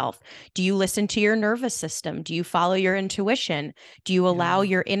trust yourself? Do you listen to your nervous system? Do you follow your intuition? Do you allow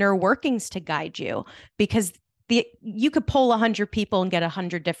your inner workings to guide you? Because you could poll 100 people and get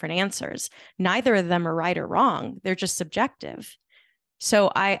 100 different answers. Neither of them are right or wrong. They're just subjective.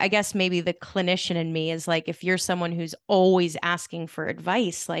 So I guess maybe the clinician in me is like, if you're someone who's always asking for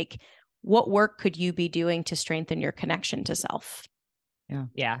advice, like, what work could you be doing to strengthen your connection to self? Yeah.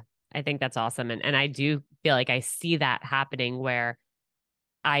 Yeah. I think that's awesome. And I do feel like I see that happening, where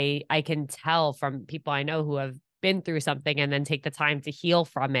I can tell from people I know who have been through something and then take the time to heal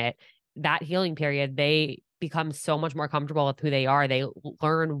from it. That healing period, they become so much more comfortable with who they are. They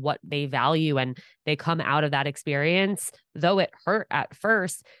learn what they value, and they come out of that experience. Though it hurt at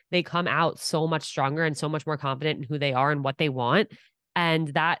first, they come out so much stronger and so much more confident in who they are and what they want. And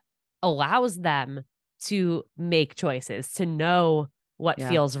that allows them to make choices, to know what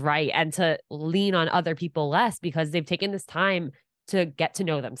feels right, and to lean on other people less, because they've taken this time to get to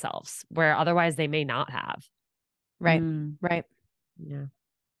know themselves, where otherwise they may not have. Right. Right. Yeah.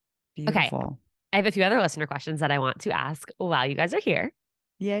 Beautiful. Okay. I have a few other listener questions that I want to ask while you guys are here.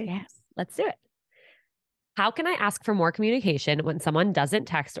 Yay. Yes. Let's do it. How can I ask for more communication when someone doesn't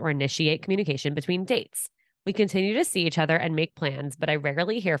text or initiate communication between dates? We continue to see each other and make plans, but I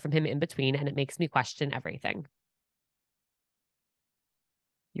rarely hear from him in between, and it makes me question everything.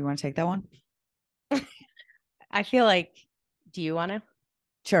 You want to take that one? I feel like, do you want to?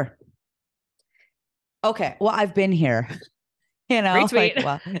 Sure. Okay. Well, I've been here. Retweet.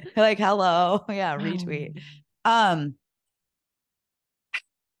 Like, hello. Yeah, retweet.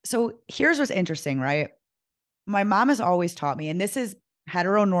 So here's what's interesting, right? my mom has always taught me, and this is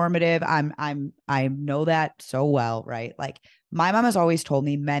heteronormative. I know that so well, right? Like my mom has always told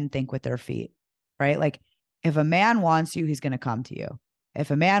me men think with their feet, right? Like if a man wants you, he's going to come to you.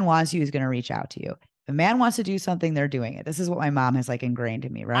 If a man wants you, he's going to reach out to you. If a man wants to do something, they're doing it. This is what my mom has like ingrained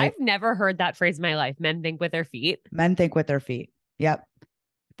in me, right? I've never heard that phrase in my life. Men think with their feet. Men think with their feet. Yep.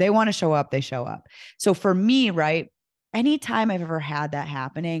 If they want to show up, they show up. So for me, right, anytime I've ever had that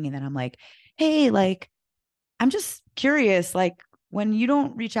happening, and then I'm like, hey, like, I'm just curious, like when you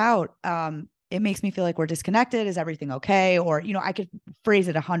don't reach out, it makes me feel like we're disconnected. Is everything okay? Or, you know, I could phrase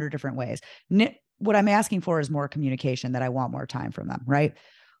it 100 different ways. What I'm asking for is more communication, that I want more time from them, right?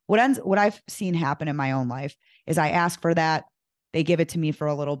 What I've seen happen in my own life is I ask for that, they give it to me for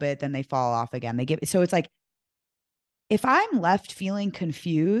a little bit, then they fall off again. So it's like, if I'm left feeling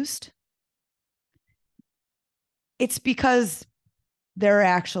confused, it's because they're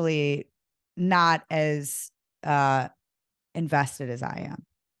actually not as invested as I am.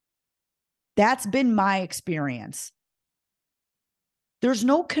 That's been my experience. There's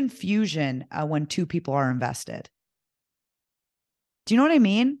no confusion when two people are invested. Do you know what I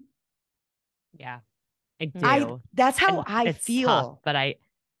mean? Yeah, I do. That's how And I it's feel. tough, but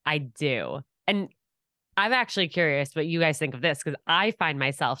I do. And I'm actually curious what you guys think of this, because I find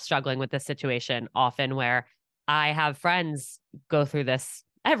myself struggling with this situation often, where I have friends go through this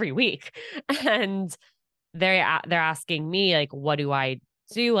every week, and they're asking me like, what do I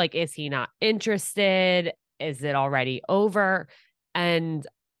do? Like, is he not interested? Is it already over? And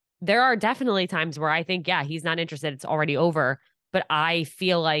there are definitely times where I think, yeah, he's not interested. It's already over. But I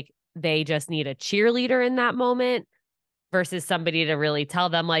feel like they just need a cheerleader in that moment versus somebody to really tell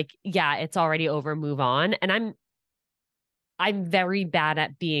them like, yeah, it's already over, move on. And I'm very bad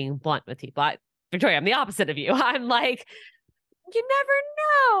at being blunt with people. Victoria, I'm the opposite of you. I'm like, you never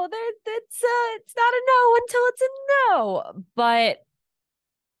know. It's not a no until it's a no. But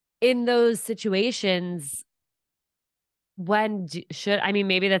in those situations,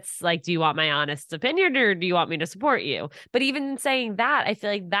 maybe that's like, do you want my honest opinion or do you want me to support you? But even saying that, I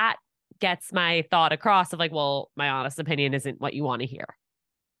feel like that gets my thought across of like, well, my honest opinion isn't what you want to hear.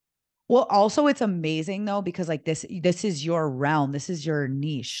 Well, also it's amazing though, because like this is your realm. This is your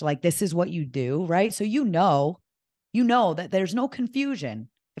niche. Like this is what you do, right? So you know that there's no confusion.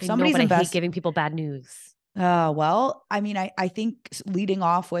 If somebody's I hate giving people bad news. Well, I mean, I think leading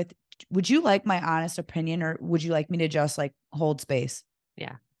off with, would you like my honest opinion, or would you like me to just like hold space?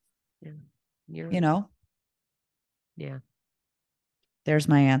 Yeah. You know? Yeah. There's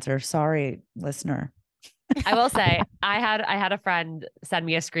my answer. Sorry, listener. I will say I had a friend send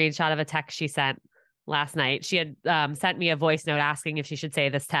me a screenshot of a text she sent last night. She had sent me a voice note asking if she should say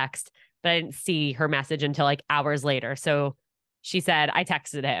this text, but I didn't see her message until like hours later. So she said, I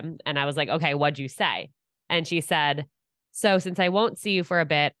texted him and I was like, okay, what'd you say? And she said, so since I won't see you for a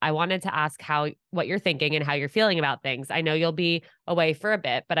bit, I wanted to ask what you're thinking and how you're feeling about things. I know you'll be away for a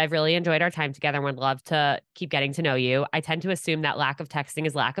bit, but I've really enjoyed our time together and would love to keep getting to know you. I tend to assume that lack of texting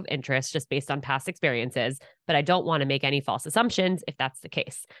is lack of interest just based on past experiences, but I don't want to make any false assumptions if that's the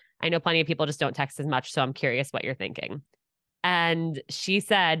case. I know plenty of people just don't text as much, so I'm curious what you're thinking. And she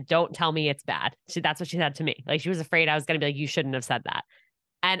said, don't tell me it's bad. That's what she said to me. Like she was afraid I was going to be like, you shouldn't have said that.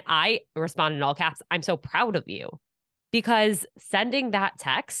 And I responded in all caps, I'm so proud of you. Because sending that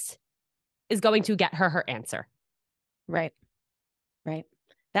text is going to get her answer. Right.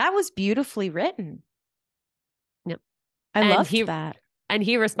 That was beautifully written. Yep. I loved that. And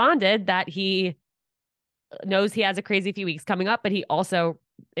he responded that he knows he has a crazy few weeks coming up, but he also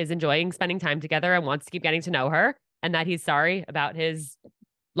is enjoying spending time together and wants to keep getting to know her, and that he's sorry about his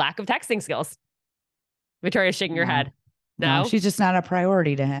lack of texting skills. Victoria's shaking her head. No, she's just not a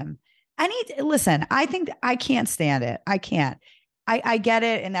priority to him. Listen, I think I can't stand it. I can't. I get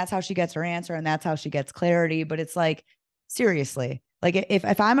it. And that's how she gets her answer. And that's how she gets clarity. But it's like, seriously, like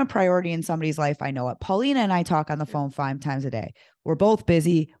if I'm a priority in somebody's life, I know it. Paulina and I talk on the phone 5 times a day. We're both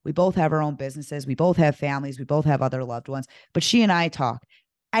busy. We both have our own businesses. We both have families. We both have other loved ones. But she and I talk.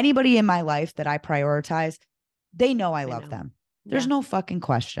 Anybody in my life that I prioritize, they know I love them. There's no fucking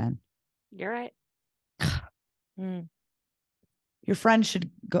question. You're right. Your friend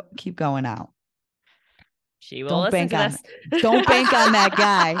should keep going out. She will listen to this. Don't bank on that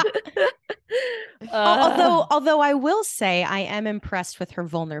guy. Although I will say I am impressed with her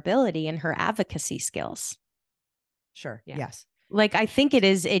vulnerability and her advocacy skills. Sure. Yeah. Yes. Like I think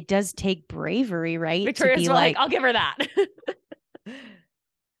it does take bravery, right? Victoria's to be like, I'll give her that.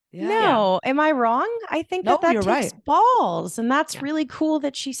 No, am I wrong? I think No, that you're takes right. balls, and that's Yeah. really cool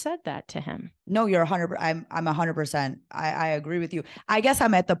that she said that to him. No, you're 100. I'm 100%. I agree with you. I guess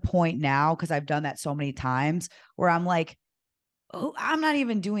I'm at the point now because I've done that so many times where I'm like, oh, I'm not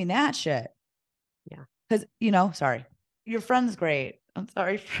even doing that shit. Yeah. Because sorry, your friend's great. I'm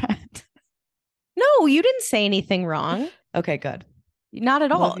sorry, friend. No, you didn't say anything wrong. Okay, good. Not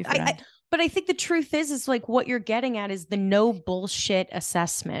at all. Love you, friend. But I think the truth is like what you're getting at is the no bullshit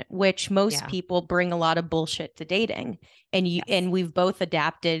assessment, which most people bring a lot of bullshit to dating. And we've both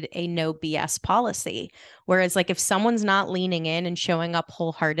adapted a no BS policy. Whereas like if someone's not leaning in and showing up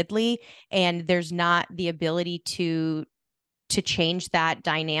wholeheartedly and there's not the ability to change that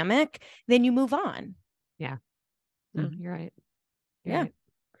dynamic, then you move on. Yeah. No, you're right. You're Yeah. right.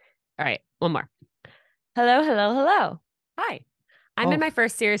 All right. One more. Hello. Hi. I'm in my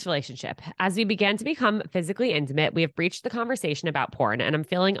first serious relationship. As we began to become physically intimate, we have breached the conversation about porn, and I'm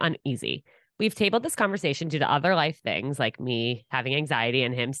feeling uneasy. We've tabled this conversation due to other life things like me having anxiety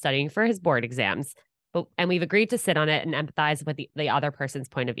and him studying for his board exams. And we've agreed to sit on it and empathize with the other person's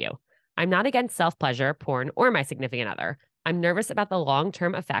point of view. I'm not against self-pleasure, porn, or my significant other. I'm nervous about the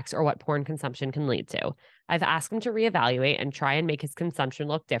long-term effects or what porn consumption can lead to. I've asked him to reevaluate and try and make his consumption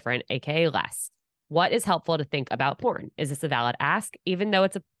look different, aka less. What is helpful to think about porn? Is this a valid ask? Even though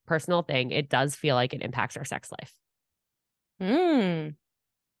it's a personal thing, it does feel like it impacts our sex life.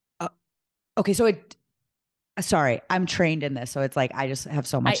 Okay, so sorry, I'm trained in this, so it's like I just have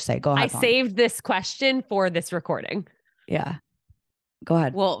so much to say. Go ahead. I saved this question for this recording. Yeah. Go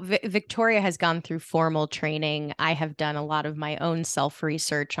ahead. Well, Victoria has gone through formal training. I have done a lot of my own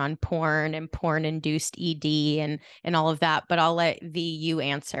self-research on porn and porn-induced ED and all of that, but I'll let you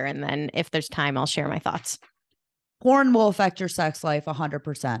answer. And then if there's time, I'll share my thoughts. Porn will affect your sex life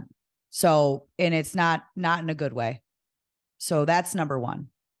 100%. So, and it's not in a good way. So that's number one.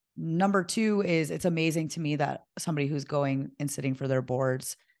 Number two is it's amazing to me that somebody who's going and sitting for their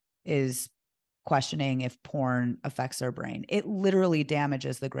boards is questioning if porn affects their brain. It literally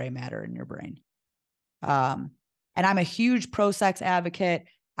damages the gray matter in your brain. And I'm a huge pro-sex advocate.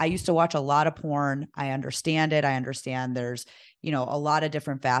 I used to watch a lot of porn. I understand it. I understand there's, a lot of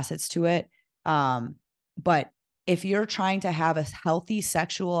different facets to it. But if you're trying to have a healthy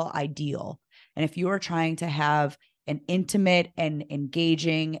sexual ideal, and if you are trying to have an intimate and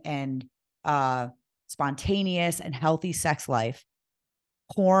engaging and spontaneous and healthy sex life,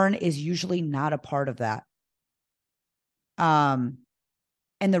 porn is usually not a part of that. And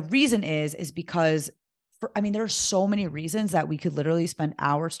the reason is because there are so many reasons that we could literally spend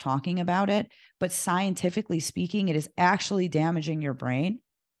hours talking about it, but scientifically speaking, it is actually damaging your brain.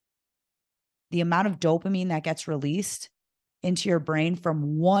 The amount of dopamine that gets released into your brain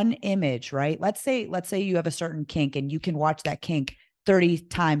from one image, right? Let's say you have a certain kink and you can watch that kink 30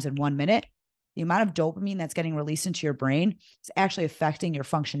 times in 1 minute. The amount of dopamine that's getting released into your brain is actually affecting your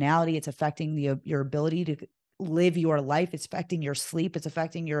functionality. It's affecting your ability to live your life. It's affecting your sleep. It's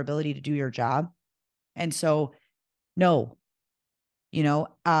affecting your ability to do your job. And so, no,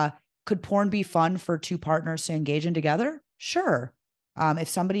 could porn be fun for two partners to engage in together? Sure. If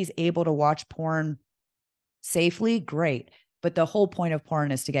somebody's able to watch porn safely, great. But the whole point of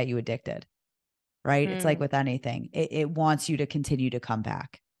porn is to get you addicted, right? It's like with anything, it wants you to continue to come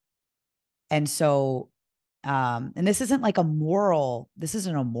back. And so, and this isn't a moral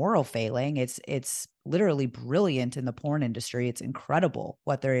failing. It's literally brilliant in the porn industry. It's incredible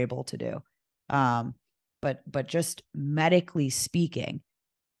what they're able to do. But just medically speaking,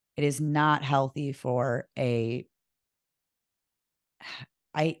 it is not healthy for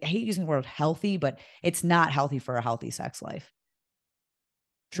I hate using the word healthy, but it's not healthy for a healthy sex life.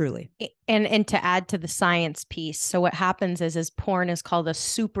 Truly. And to add to the science piece, so what happens is porn is called a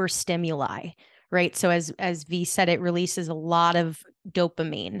super stimuli, right? So as V said, it releases a lot of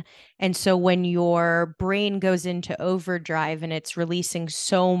dopamine. And so when your brain goes into overdrive and it's releasing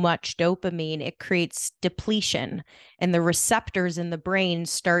so much dopamine, it creates depletion, and the receptors in the brain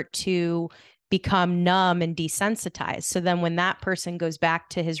start to become numb and desensitized. So then when that person goes back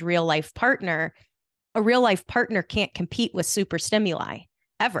to his real life partner, a real life partner can't compete with super stimuli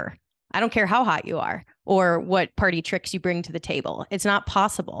ever. I don't care how hot you are or what party tricks you bring to the table. It's not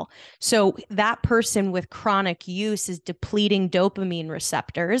possible. So that person with chronic use is depleting dopamine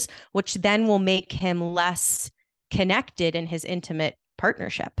receptors, which then will make him less connected in his intimate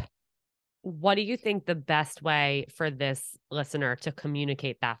partnership. What do you think the best way for this listener to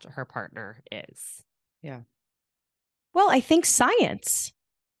communicate that to her partner is? Yeah. Well, I think science.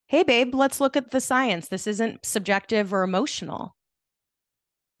 Hey, babe, let's look at the science. This isn't subjective or emotional.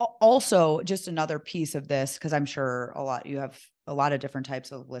 Also, just another piece of this, because I'm sure you have a lot of different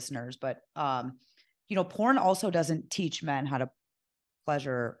types of listeners, but, you know, porn also doesn't teach men how to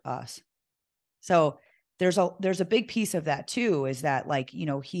pleasure us. So there's a big piece of that too, is that like, you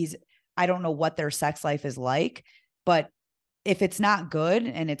know, I don't know what their sex life is like, but if it's not good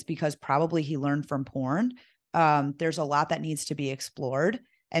and it's because probably he learned from porn, there's a lot that needs to be explored.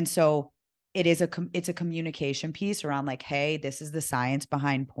 And so it's a communication piece around like, hey, this is the science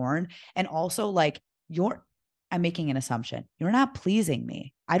behind porn. And also like I'm making an assumption. You're not pleasing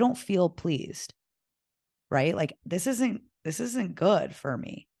me. I don't feel pleased. Right? Like this isn't good for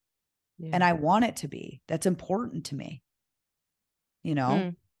me. Yeah. And I want it to be. That's important to me. You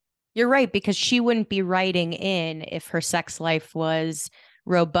know? You're right, because she wouldn't be writing in if her sex life was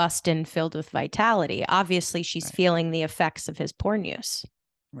robust and filled with vitality. Obviously, she's feeling the effects of his porn use.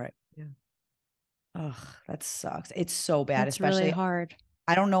 Right. Yeah. Ugh, that sucks. It's so bad. It's especially really hard.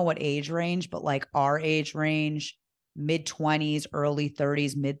 I don't know what age range, but like our age range, mid-20s, early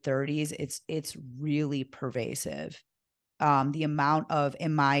 30s, mid-30s, it's really pervasive. The amount of,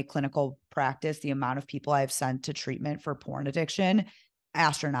 in my clinical practice, the amount of people I've sent to treatment for porn addiction,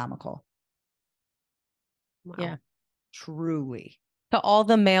 astronomical. Wow. Yeah. Truly. To all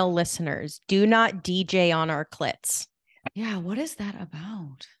the male listeners, do not DJ on our clits. Yeah. What is that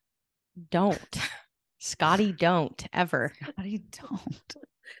about? Don't. Scotty, don't ever. Scotty, don't.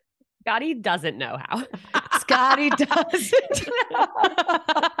 Scotty doesn't know how. Scotty doesn't.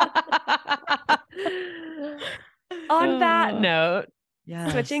 On that note,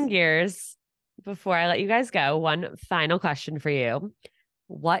 Yes. switching gears, before I let you guys go, one final question for you.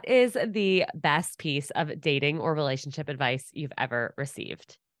 What is the best piece of dating or relationship advice you've ever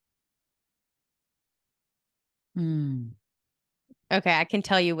received? Okay, I can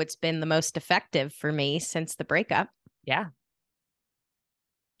tell you what's been the most effective for me since the breakup. Yeah.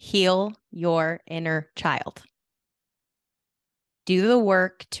 Heal your inner child. Do the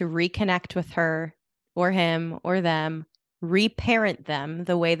work to reconnect with her or him or them, reparent them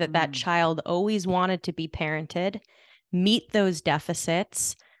the way that that child always wanted to be parented, meet those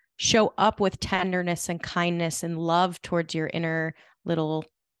deficits, show up with tenderness and kindness and love towards your inner little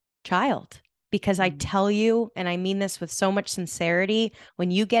child. Because I tell you, and I mean this with so much sincerity,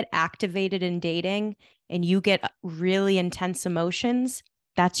 when you get activated in dating and you get really intense emotions,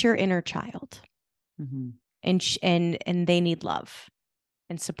 that's your inner child. Mm-hmm. And they need love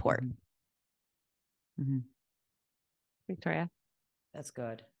and support. Mm-hmm. Victoria. That's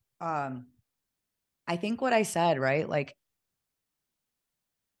good. I think what I said, right? Like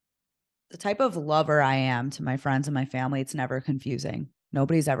the type of lover I am to my friends and my family, it's never confusing.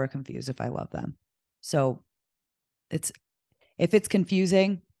 Nobody's ever confused if I love them. So if it's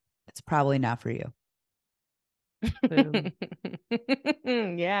confusing, it's probably not for you. Boom.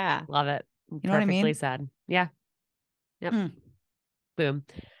 Yeah. Love it. You know what I mean? Perfectly said. Yeah. Yep. Boom.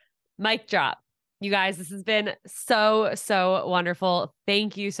 Mic drop. You guys, this has been so, so wonderful.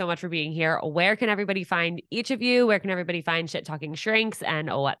 Thank you so much for being here. Where can everybody find each of you? Where can everybody find Shit Talking Shrinks and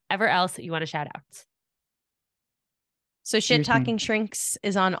whatever else you want to shout out? So Shit Talking Shrinks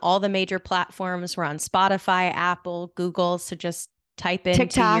is on all the major platforms. We're on Spotify, Apple, Google. So just type into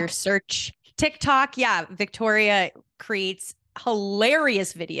TikTok. your search. TikTok. Yeah. Victoria creates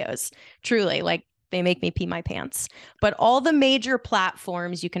hilarious videos. Truly. Like they make me pee my pants. But all the major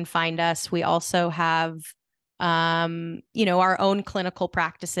platforms you can find us. We also have, our own clinical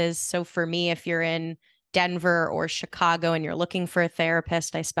practices. So for me, if you're in Denver or Chicago and you're looking for a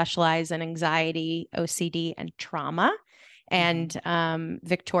therapist, I specialize in anxiety, OCD, and trauma. And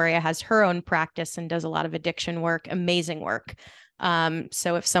Victoria has her own practice and does a lot of addiction work, amazing work.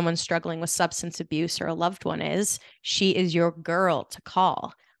 So if someone's struggling with substance abuse or a loved one she is your girl to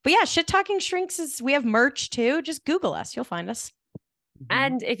call. But yeah, Shit Talking Shrinks we have merch too. Just Google us. You'll find us.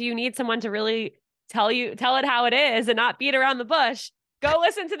 And if you need someone to really tell it how it is and not beat around the bush, go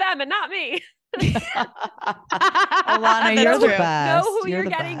listen to them and not me. Alana, you're the best. Know who you're the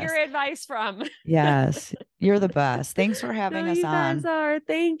getting best. your advice from. Yes, you're the best. Thanks for having us you on. guys are.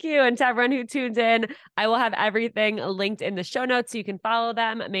 Thank you. And to everyone who tuned in, I will have everything linked in the show notes so you can follow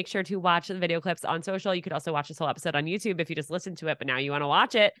them. Make sure to watch the video clips on social. You could also watch this whole episode on YouTube if you just listened to it, but now you want to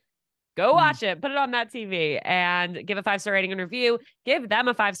watch it. Go watch it, put it on that TV and give a 5-star rating and review. Give them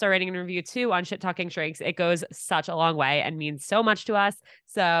a 5-star rating and review too on Shit Talking Shrinks. It goes such a long way and means so much to us.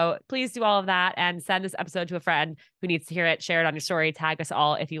 So please do all of that and send this episode to a friend who needs to hear it. Share it on your story. Tag us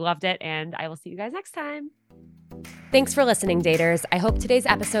all if you loved it. And I will see you guys next time. Thanks for listening, daters. I hope today's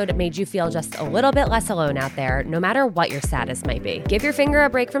episode made you feel just a little bit less alone out there, no matter what your status might be. Give your finger a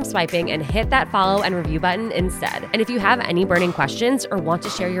break from swiping and hit that follow and review button instead. And if you have any burning questions or want to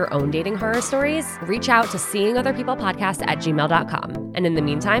share your own dating horror stories, reach out to seeingotherpeoplepodcast@gmail.com. And in the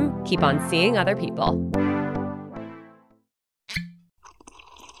meantime, keep on seeing other people.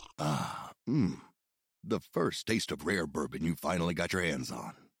 The first taste of rare bourbon you finally got your hands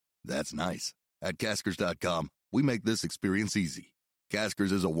on. That's nice. At Caskers.com, we make this experience easy.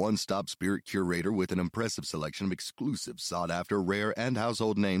 Caskers is a one-stop spirit curator with an impressive selection of exclusive, sought-after, rare, and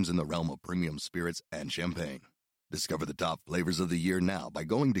household names in the realm of premium spirits and champagne. Discover the top flavors of the year now by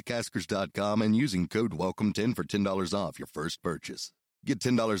going to Caskers.com and using code WELCOME10 for $10 off your first purchase. Get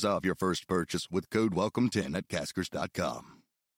 $10 off your first purchase with code WELCOME10 at Caskers.com.